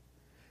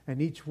 And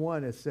each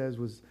one, it says,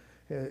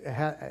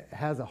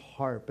 has a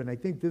harp. And I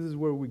think this is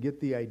where we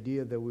get the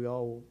idea that we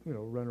all,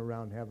 run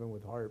around heaven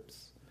with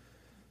harps,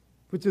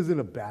 which isn't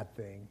a bad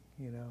thing,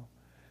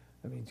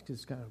 I mean, it's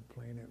just kind of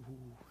playing it.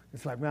 Ooh.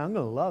 It's like, man, I'm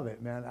going to love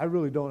it, man. I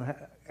really don't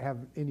have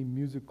any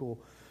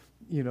musical,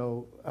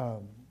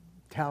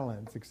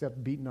 talents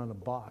except beating on a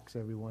box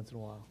every once in a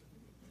while.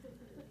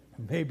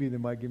 Maybe they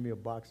might give me a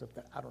box up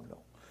there. I don't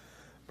know.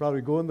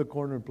 Probably go in the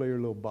corner and play your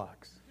little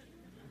box.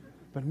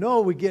 But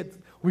no, we get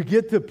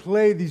to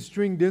play these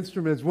stringed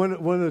instruments. One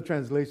of the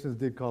translations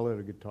did call it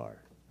a guitar.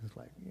 It's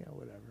like, yeah,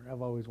 whatever.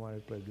 I've always wanted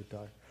to play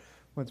guitar.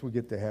 Once we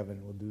get to heaven,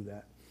 we'll do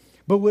that.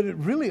 But what it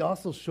really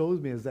also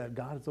shows me is that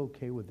God is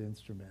okay with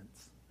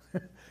instruments.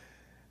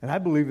 And I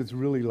believe it's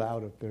really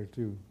loud up there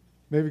too.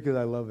 Maybe because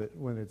I love it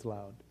when it's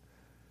loud.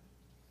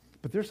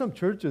 But there's some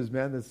churches,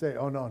 man, that say,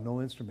 oh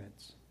no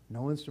instruments.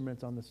 No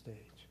instruments on the stage.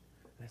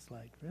 And it's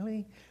like,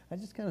 really? I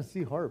just kind of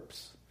see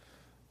harps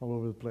all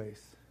over the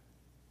place.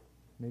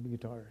 Maybe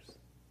guitars.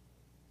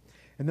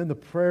 And then the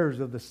prayers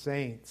of the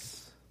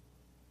saints.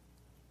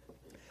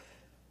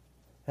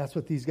 That's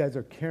what these guys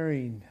are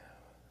carrying.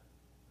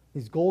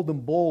 These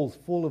golden bowls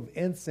full of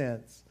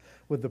incense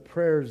with the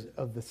prayers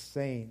of the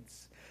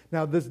saints.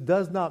 Now, this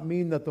does not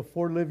mean that the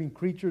 4 living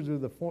creatures or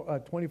the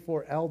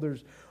 24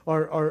 elders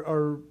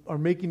are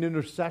making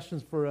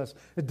intercessions for us.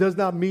 It does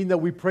not mean that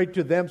we pray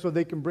to them so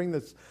they can bring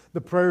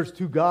the prayers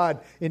to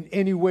God in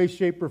any way,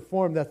 shape, or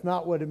form. That's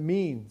not what it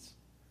means.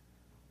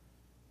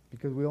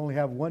 Because we only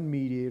have one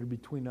mediator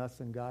between us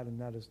and God, and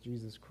that is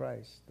Jesus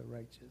Christ, the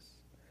righteous.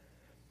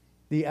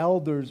 The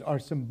elders are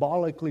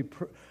symbolically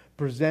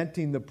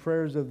presenting the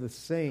prayers of the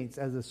saints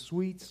as a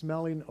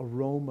sweet-smelling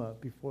aroma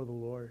before the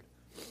Lord.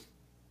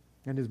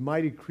 And his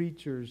mighty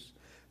creatures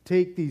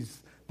take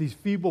these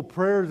feeble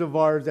prayers of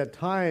ours at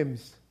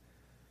times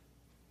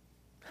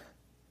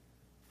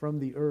from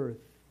the earth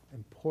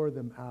and pour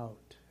them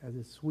out as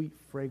a sweet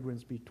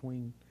fragrance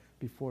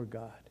before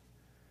God.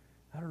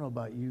 I don't know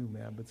about you,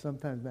 man, but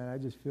sometimes, man, I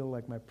just feel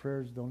like my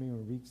prayers don't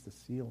even reach the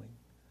ceiling.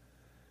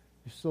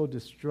 You're so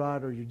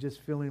distraught, or you're just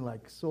feeling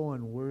like so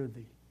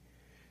unworthy.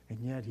 And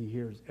yet he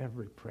hears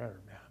every prayer,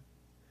 man.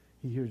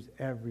 He hears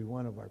every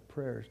one of our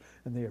prayers,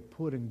 and they are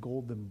put in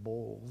golden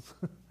bowls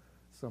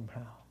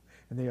somehow,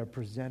 and they are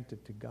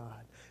presented to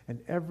God. And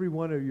every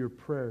one of your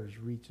prayers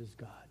reaches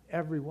God,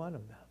 every one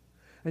of them.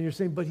 And you're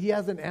saying, but he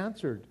hasn't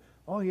answered.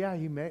 Oh yeah,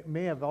 he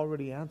may have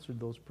already answered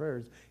those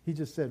prayers. He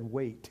just said,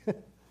 wait.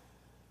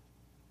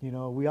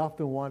 We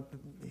often want,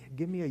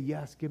 give me a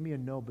yes, give me a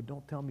no, but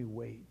don't tell me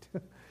wait.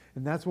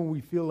 And that's when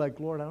we feel like,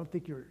 Lord, I don't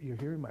think you're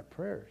hearing my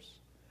prayers.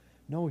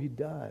 No, he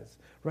does.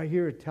 Right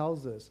here it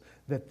tells us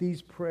that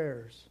these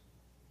prayers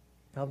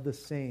of the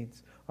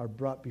saints are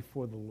brought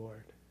before the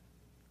Lord.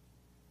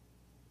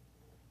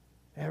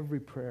 Every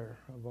prayer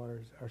of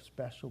ours are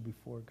special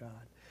before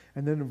God.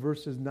 And then in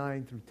verses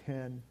 9 through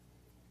 10,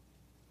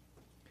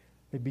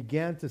 they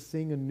began to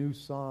sing a new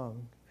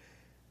song.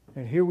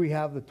 And here we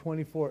have the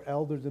 24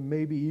 elders and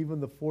maybe even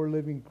the 4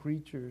 living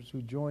creatures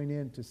who join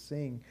in to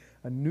sing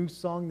a new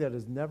song that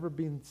has never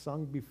been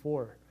sung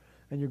before.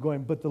 And you're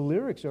going, but the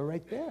lyrics are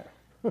right there.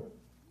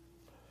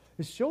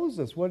 It shows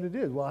us what it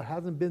is. Well, it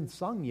hasn't been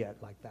sung yet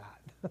like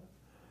that.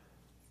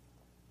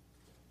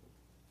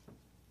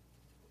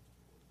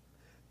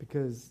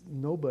 Because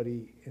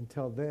nobody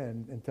until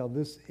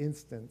this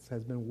instance,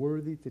 has been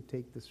worthy to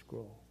take the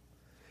scroll.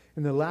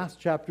 In the last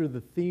chapter,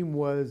 the theme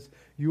was,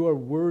 you are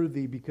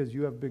worthy because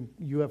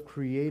you have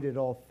created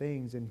all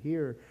things. And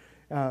here,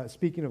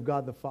 speaking of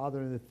God the Father,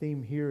 and the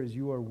theme here is,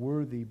 you are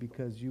worthy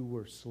because you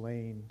were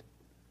slain.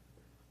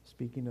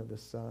 Speaking of the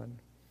Son.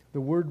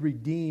 The word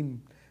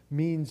redeem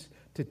means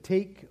to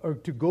take or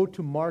to go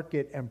to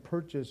market and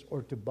purchase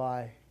or to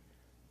buy.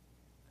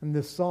 And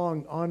this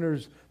song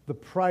honors the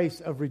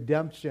price of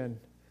redemption,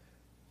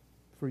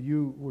 for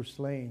you were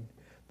slain.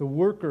 The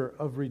worker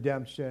of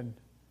redemption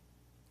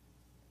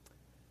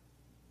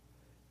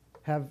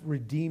have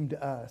redeemed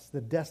us.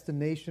 The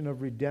destination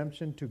of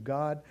redemption to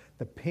God,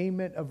 the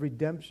payment of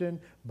redemption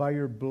by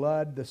your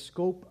blood, the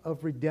scope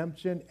of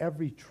redemption,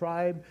 every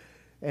tribe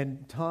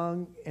and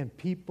tongue and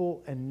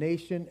people and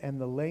nation, and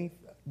the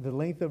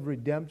length of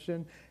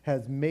redemption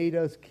has made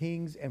us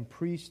kings and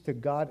priests to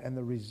God, and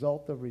the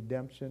result of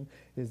redemption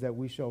is that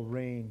we shall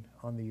reign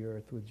on the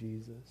earth with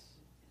Jesus.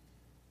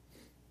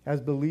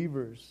 As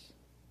believers,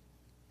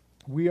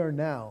 we are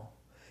now,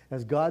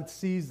 as God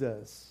sees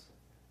us,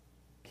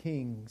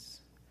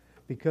 kings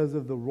because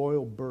of the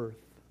royal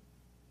birth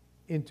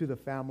into the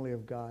family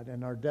of God.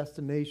 And our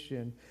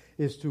destination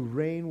is to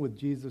reign with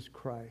Jesus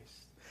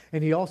Christ.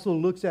 And he also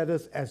looks at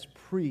us as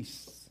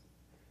priests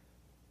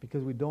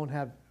because we don't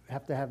have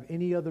to have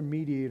any other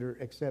mediator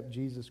except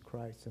Jesus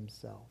Christ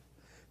himself.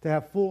 To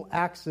have full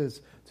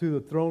access to the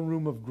throne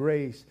room of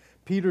grace.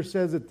 Peter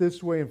says it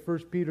this way in 1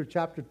 Peter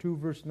chapter 2,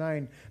 verse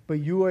 9,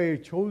 but you are a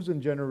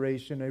chosen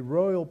generation, a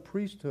royal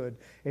priesthood,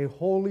 a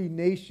holy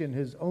nation,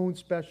 his own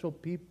special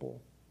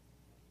people,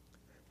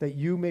 that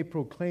you may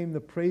proclaim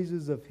the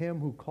praises of him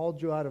who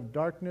called you out of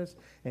darkness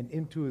and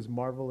into his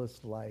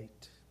marvelous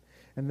light.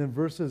 And then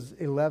verses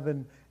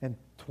 11 and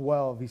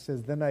 12, he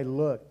says, then I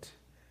looked,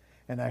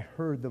 and I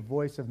heard the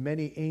voice of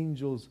many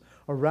angels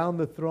around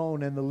the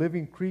throne and the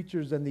living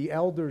creatures and the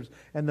elders,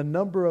 and the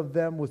number of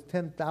them was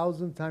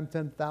 10,000 times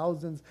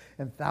 10,000s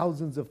and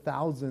thousands of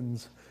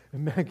thousands.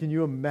 And man, can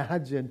you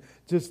imagine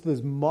just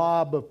this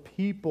mob of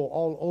people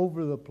all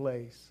over the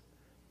place?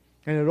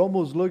 And it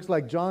almost looks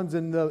like John's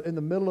in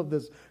the middle of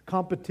this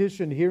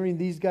competition, hearing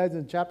these guys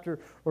in chapter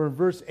or in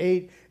verse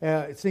 8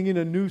 singing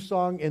a new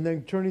song, and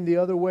then turning the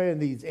other way, and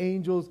these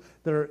angels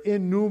that are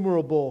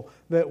innumerable,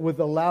 that with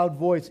a loud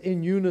voice,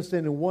 in unison,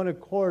 in one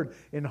accord,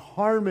 in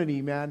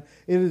harmony, man.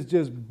 It is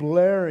just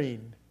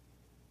blaring.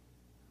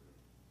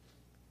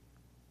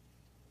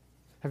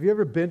 Have you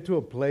ever been to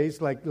a place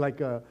like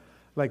the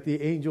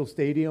Angel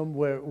Stadium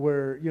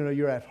where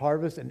you're at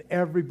harvest and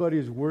everybody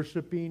is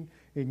worshiping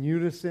in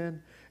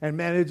unison? And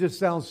man, it just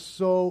sounds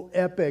so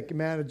epic,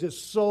 man. It's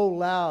just so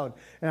loud.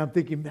 And I'm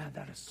thinking, man,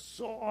 that is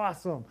so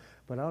awesome.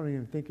 But I don't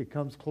even think it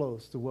comes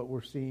close to what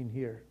we're seeing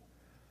here.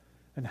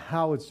 And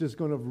how it's just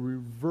going to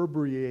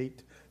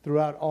reverberate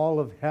throughout all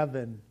of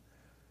heaven,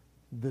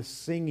 the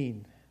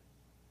singing.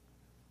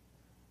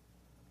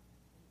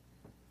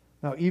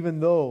 Now, even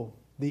though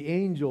the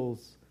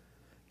angels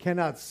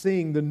cannot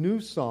sing the new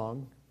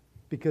song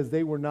because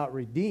they were not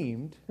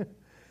redeemed,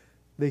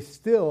 they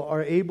still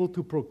are able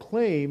to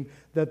proclaim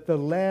that the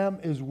Lamb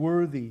is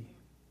worthy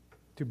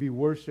to be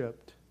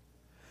worshipped.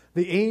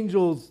 The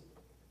angels,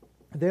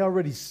 they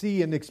already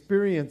see and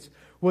experience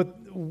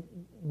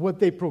what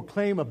they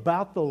proclaim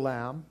about the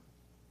Lamb,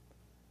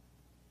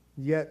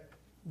 yet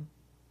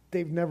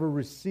they've never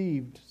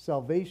received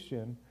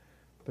salvation,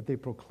 but they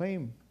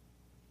proclaim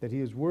that he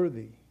is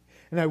worthy.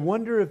 And I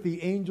wonder if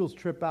the angels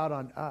trip out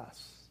on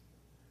us.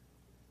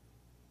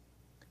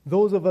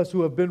 Those of us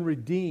who have been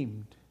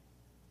redeemed.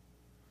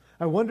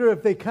 I wonder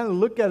if they kind of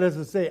look at us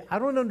and say, I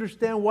don't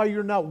understand why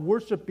you're not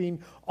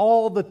worshiping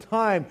all the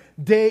time,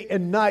 day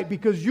and night,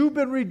 because you've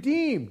been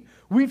redeemed.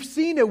 We've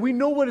seen it. We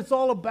know what it's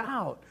all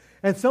about.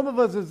 And some of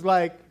us is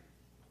like,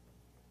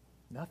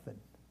 nothing.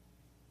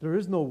 There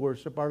is no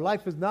worship. Our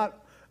life is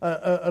not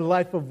a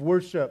life of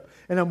worship.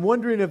 And I'm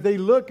wondering if they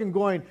look and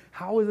going,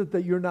 how is it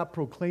that you're not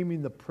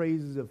proclaiming the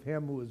praises of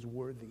him who is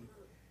worthy?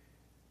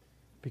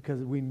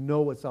 Because we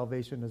know what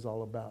salvation is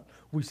all about.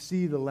 We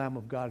see the Lamb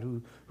of God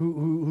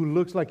who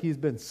looks like he's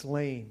been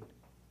slain.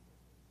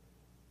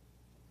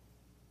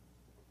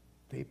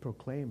 they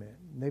proclaim it.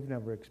 And they've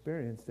never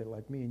experienced it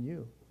like me and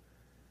you.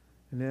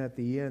 And then at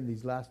the end,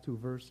 these last two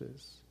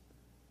verses.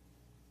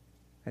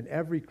 And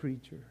every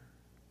creature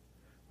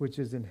which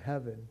is in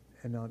heaven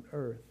and on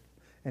earth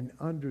and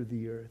under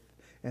the earth,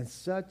 and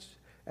such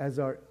as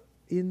are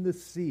in the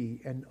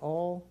sea, and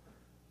all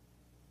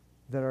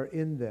that are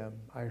in them,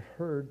 I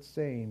heard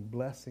saying,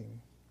 blessing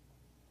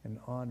and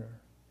honor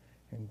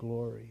and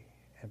glory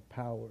and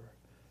power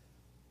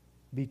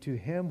be to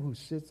him who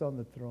sits on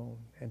the throne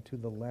and to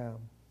the Lamb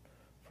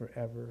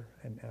forever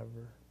and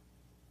ever.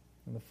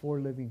 And the 4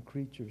 living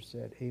creatures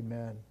said,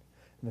 Amen.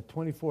 And the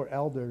 24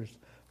 elders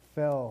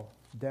fell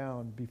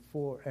down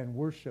before and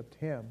worshipped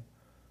him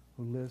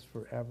who lives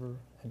forever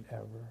and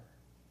ever.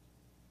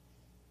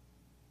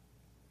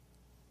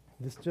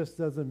 This just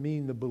doesn't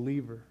mean the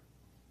believer.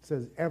 It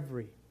says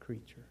every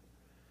creature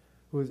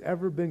who has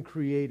ever been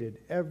created,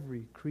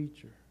 every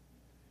creature,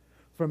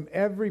 from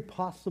every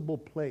possible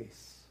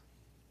place,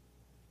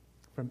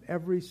 from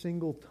every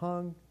single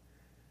tongue,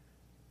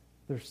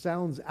 there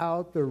sounds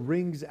out, there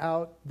rings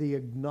out the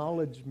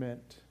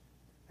acknowledgement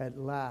at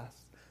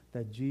last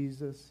that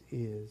Jesus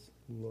is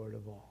Lord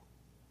of all.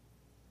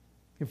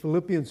 In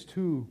Philippians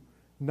 2,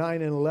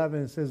 9 and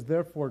 11, it says,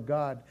 Therefore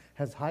God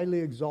has highly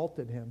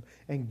exalted him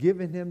and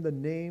given him the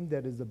name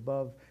that is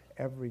above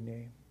every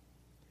name,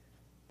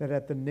 that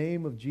at the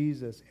name of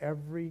Jesus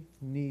every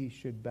knee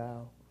should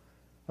bow,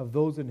 of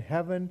those in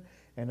heaven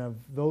and of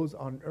those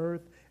on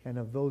earth and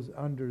of those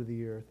under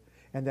the earth,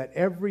 and that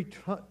every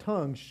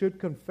tongue should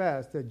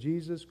confess that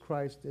Jesus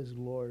Christ is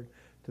Lord,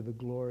 to the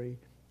glory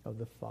of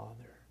the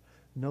Father.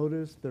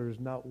 Notice there is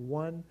not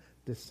one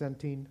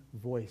dissenting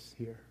voice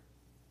here.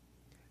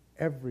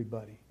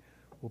 Everybody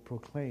will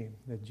proclaim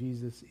that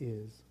Jesus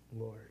is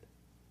Lord.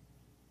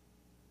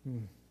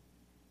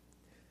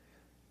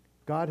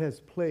 God has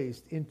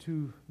placed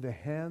into the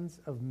hands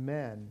of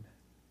men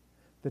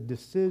the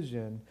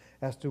decision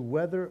as to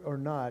whether or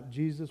not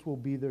Jesus will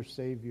be their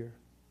Savior.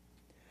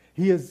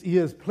 He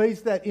has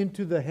placed that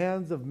into the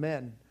hands of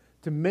men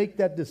to make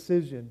that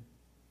decision.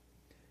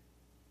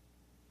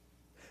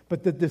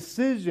 But the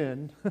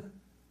decision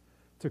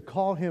to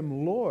call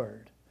him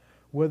Lord,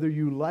 whether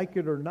you like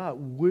it or not,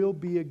 will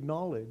be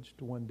acknowledged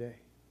one day.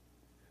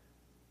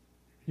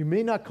 You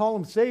may not call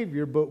him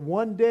Savior, but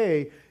one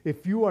day,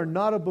 if you are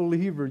not a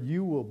believer,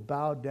 you will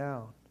bow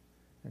down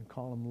and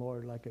call him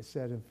Lord, like I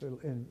said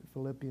in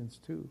Philippians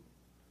 2.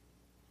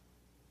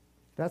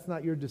 That's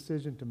not your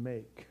decision to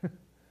make.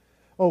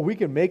 Oh, we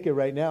can make it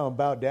right now and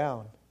bow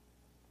down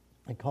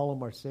and call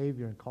him our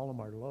Savior and call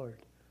him our Lord.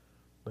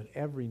 But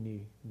every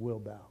knee will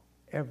bow.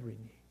 Every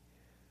knee.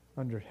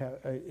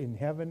 In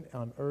heaven,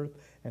 on earth,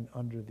 and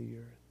under the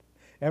earth.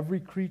 Every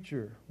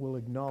creature will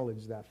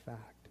acknowledge that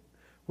fact.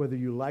 Whether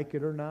you like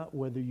it or not,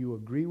 whether you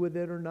agree with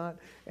it or not,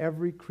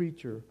 every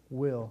creature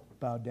will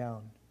bow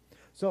down.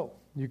 So,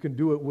 you can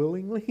do it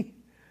willingly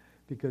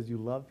because you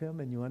love him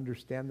and you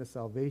understand the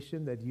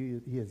salvation that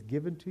he has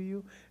given to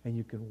you, and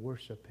you can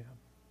worship him.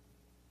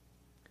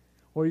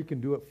 Or you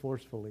can do it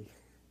forcefully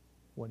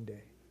one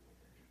day.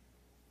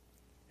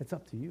 It's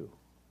up to you.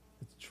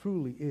 It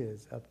truly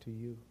is up to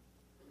you.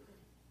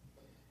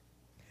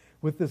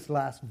 With this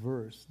last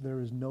verse,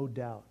 there is no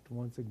doubt,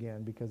 once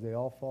again, because they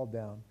all fall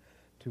down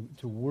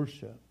to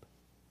worship,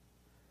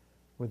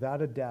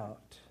 without a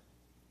doubt,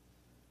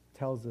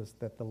 tells us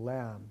that the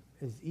Lamb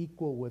is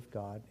equal with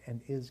God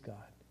and is God.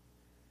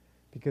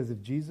 Because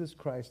if Jesus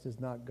Christ is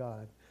not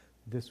God,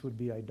 this would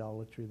be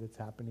idolatry that's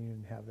happening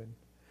in heaven.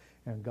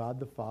 And God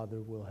the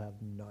Father will have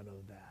none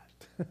of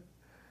that.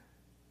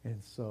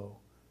 And so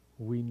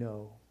we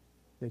know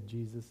that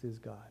Jesus is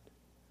God,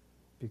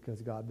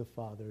 because God the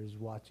Father is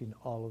watching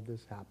all of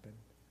this happen.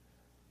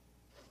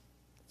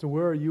 So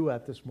where are you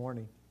at this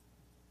morning?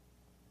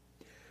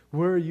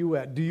 Where are you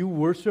at? Do you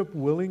worship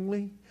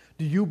willingly?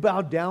 Do you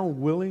bow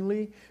down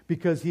willingly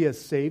because he has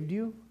saved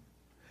you?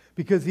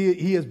 Because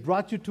he has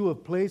brought you to a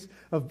place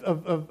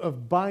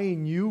of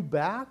buying you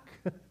back?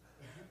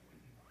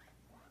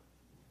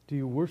 Do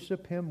you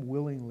worship him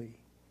willingly?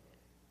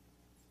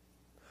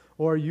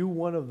 Or are you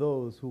one of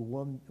those who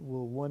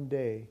will one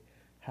day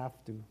have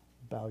to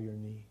bow your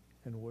knee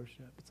and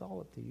worship? It's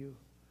all up to you.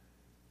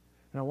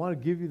 And I want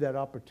to give you that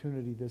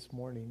opportunity this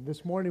morning.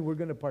 This morning we're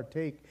going to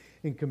partake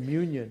in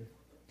communion,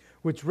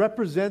 which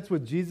represents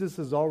what Jesus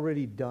has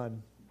already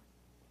done.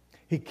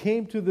 He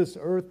came to this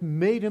earth,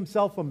 made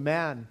himself a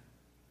man.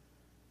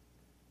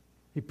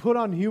 He put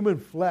on human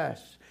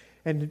flesh,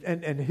 and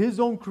his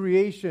own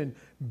creation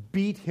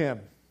beat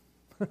him.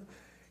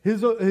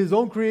 His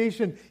own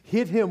creation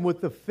hit him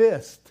with the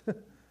fist,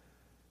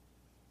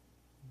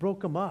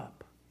 broke him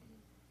up,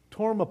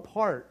 tore him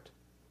apart,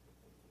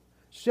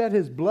 shed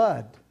his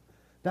blood.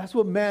 That's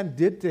what man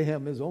did to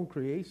him, his own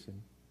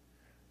creation.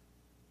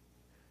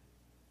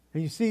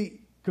 And you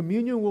see,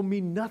 communion will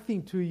mean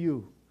nothing to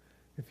you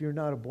if you're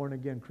not a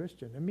born-again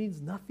Christian. It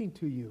means nothing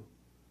to you.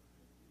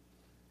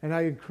 And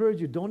I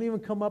encourage you, don't even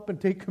come up and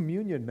take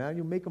communion, man.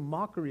 You'll make a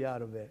mockery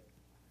out of it.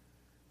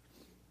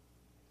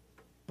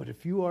 But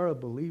if you are a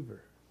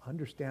believer,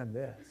 understand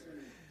this.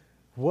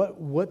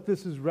 What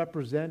this is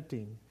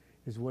representing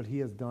is what he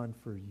has done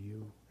for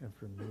you and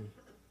for me.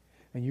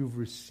 And you've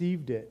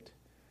received it.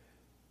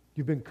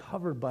 You've been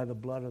covered by the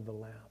blood of the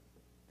Lamb.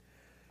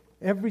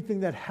 Everything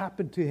that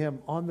happened to him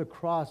on the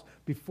cross,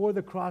 before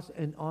the cross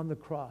and on the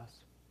cross,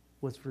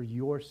 was for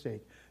your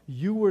sake.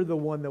 You were the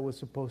one that was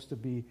supposed to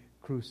be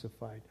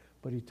crucified,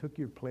 but he took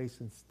your place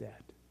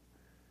instead.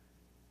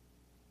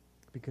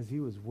 Because he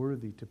was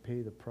worthy to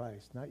pay the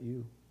price, not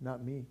you,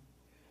 not me.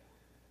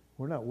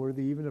 We're not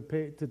worthy even to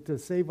pay to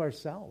save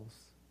ourselves,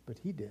 but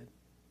he did.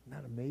 Isn't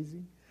that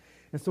amazing?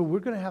 And so we're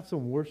going to have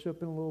some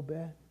worship in a little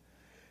bit.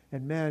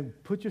 And man,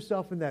 put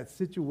yourself in that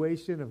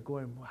situation of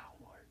going, wow,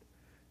 Lord,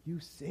 you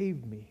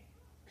saved me.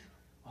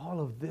 All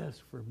of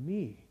this for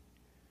me.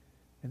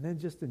 And then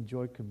just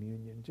enjoy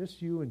communion.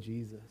 Just you and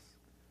Jesus.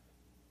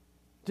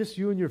 Just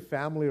you and your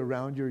family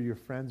around you or your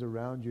friends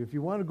around you. If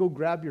you want to go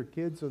grab your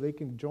kids so they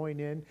can join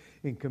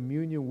in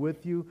communion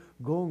with you,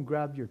 go and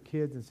grab your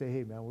kids and say,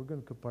 hey, man, we're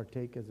going to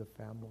partake as a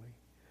family.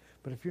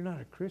 But if you're not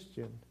a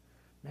Christian,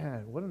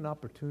 man, what an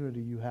opportunity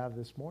you have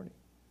this morning.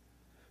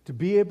 To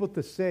be able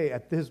to say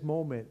at this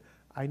moment,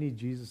 I need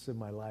Jesus in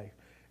my life.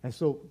 And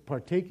so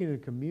partaking in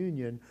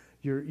communion,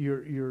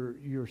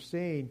 you're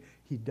saying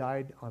he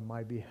died on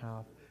my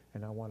behalf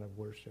and I want to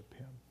worship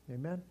him.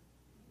 Amen?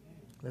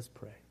 Let's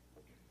pray.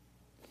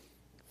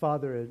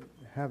 Father in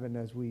heaven,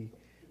 as we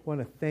want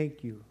to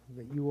thank you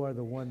that you are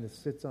the one that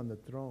sits on the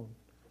throne.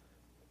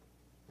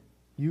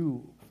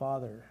 You,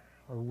 Father,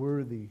 are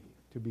worthy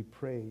to be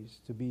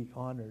praised, to be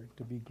honored,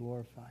 to be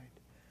glorified.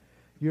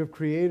 You have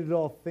created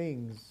all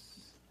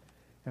things,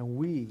 and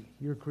we,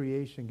 your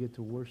creation, get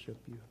to worship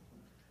you.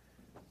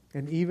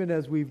 And even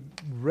as we've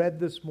read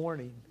this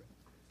morning,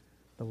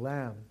 the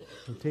Lamb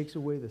who takes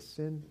away the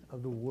sin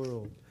of the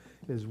world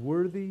is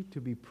worthy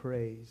to be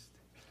praised,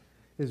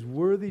 is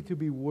worthy to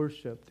be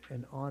worshiped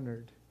and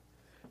honored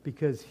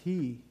because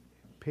he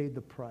paid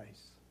the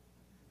price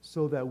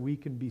so that we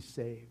can be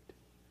saved.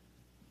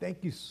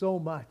 Thank you so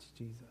much,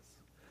 Jesus,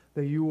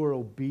 that you were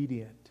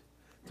obedient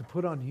to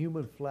put on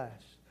human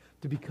flesh,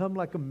 to become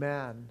like a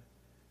man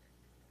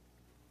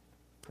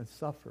and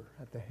suffer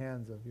at the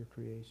hands of your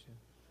creation.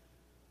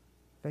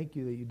 Thank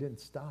you that you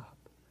didn't stop.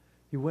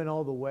 You went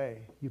all the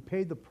way. You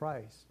paid the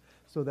price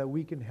so that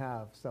we can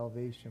have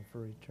salvation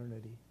for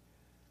eternity.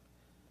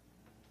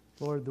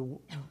 Lord,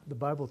 the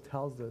Bible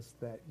tells us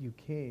that you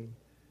came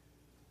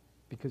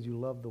because you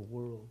love the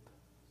world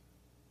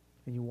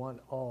and you want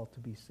all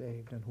to be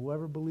saved. And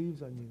whoever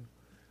believes on you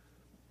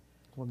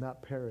will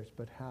not perish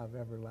but have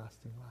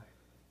everlasting life.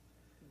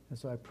 And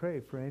so I pray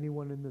for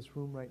anyone in this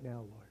room right now,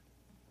 Lord,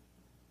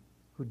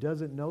 who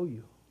doesn't know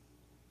you,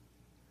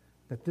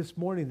 that this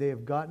morning they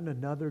have gotten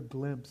another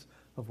glimpse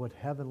of what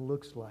heaven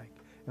looks like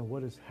and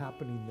what is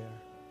happening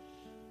there.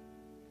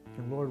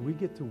 And Lord, we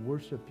get to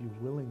worship you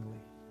willingly.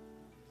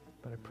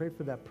 But I pray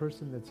for that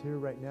person that's here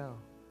right now.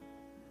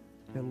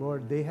 And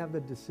Lord, they have the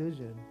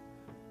decision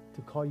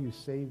to call you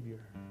Savior.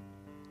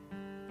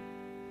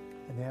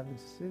 And they have the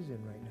decision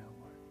right now,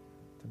 Lord,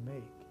 to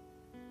make.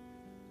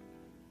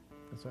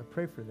 And so I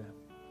pray for them.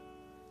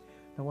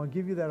 I want to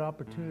give you that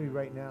opportunity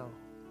right now.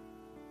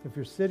 If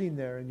you're sitting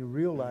there and you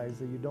realize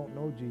that you don't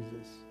know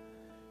Jesus,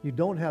 you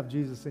don't have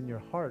Jesus in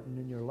your heart and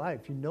in your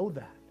life, you know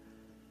that.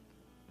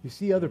 You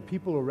see other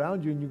people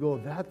around you and you go,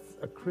 that's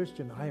a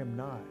Christian, I am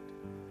not.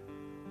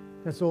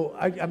 And so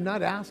I'm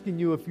not asking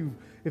you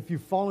if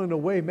you've fallen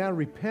away, man,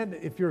 repent.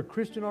 If you're a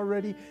Christian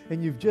already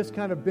and you've just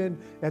kind of been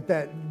at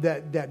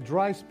that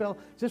dry spell,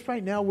 just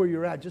right now where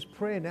you're at, just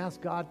pray and ask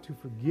God to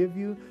forgive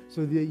you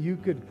so that you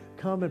could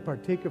come and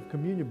partake of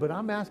communion. But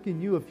I'm asking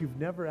you, if you've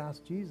never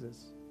asked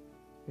Jesus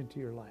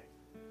into your life,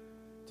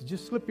 to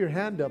just slip your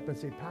hand up and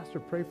say, Pastor,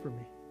 pray for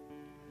me.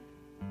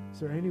 Is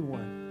there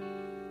anyone?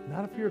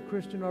 Not if you're a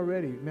Christian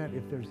already, man,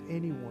 if there's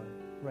anyone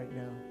right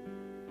now.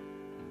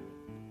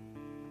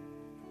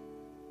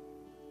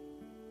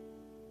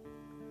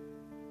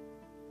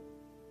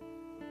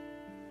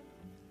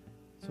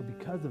 So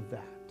because of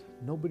that,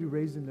 nobody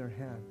raising their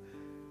hand,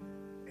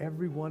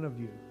 every one of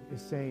you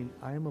is saying,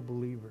 I am a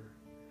believer.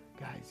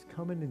 Guys,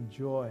 come and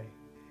enjoy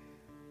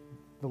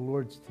the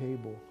Lord's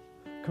table.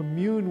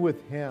 Commune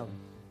with him.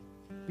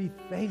 Be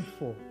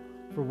thankful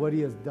for what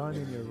he has done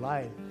in your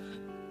life.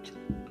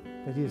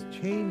 That he has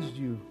changed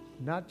you,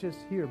 not just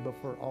here, but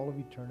for all of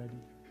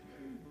eternity.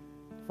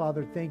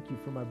 Father, thank you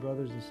for my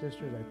brothers and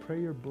sisters. I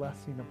pray your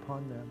blessing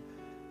upon them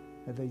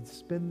as they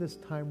spend this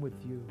time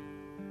with you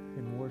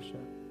in worship,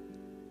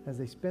 as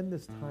they spend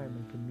this time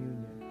in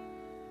communion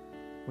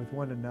with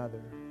one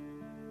another.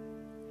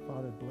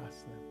 Father,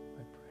 bless them,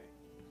 I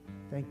pray.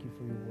 Thank you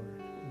for your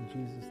word. In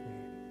Jesus'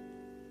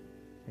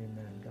 name,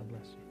 amen. God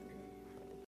bless you.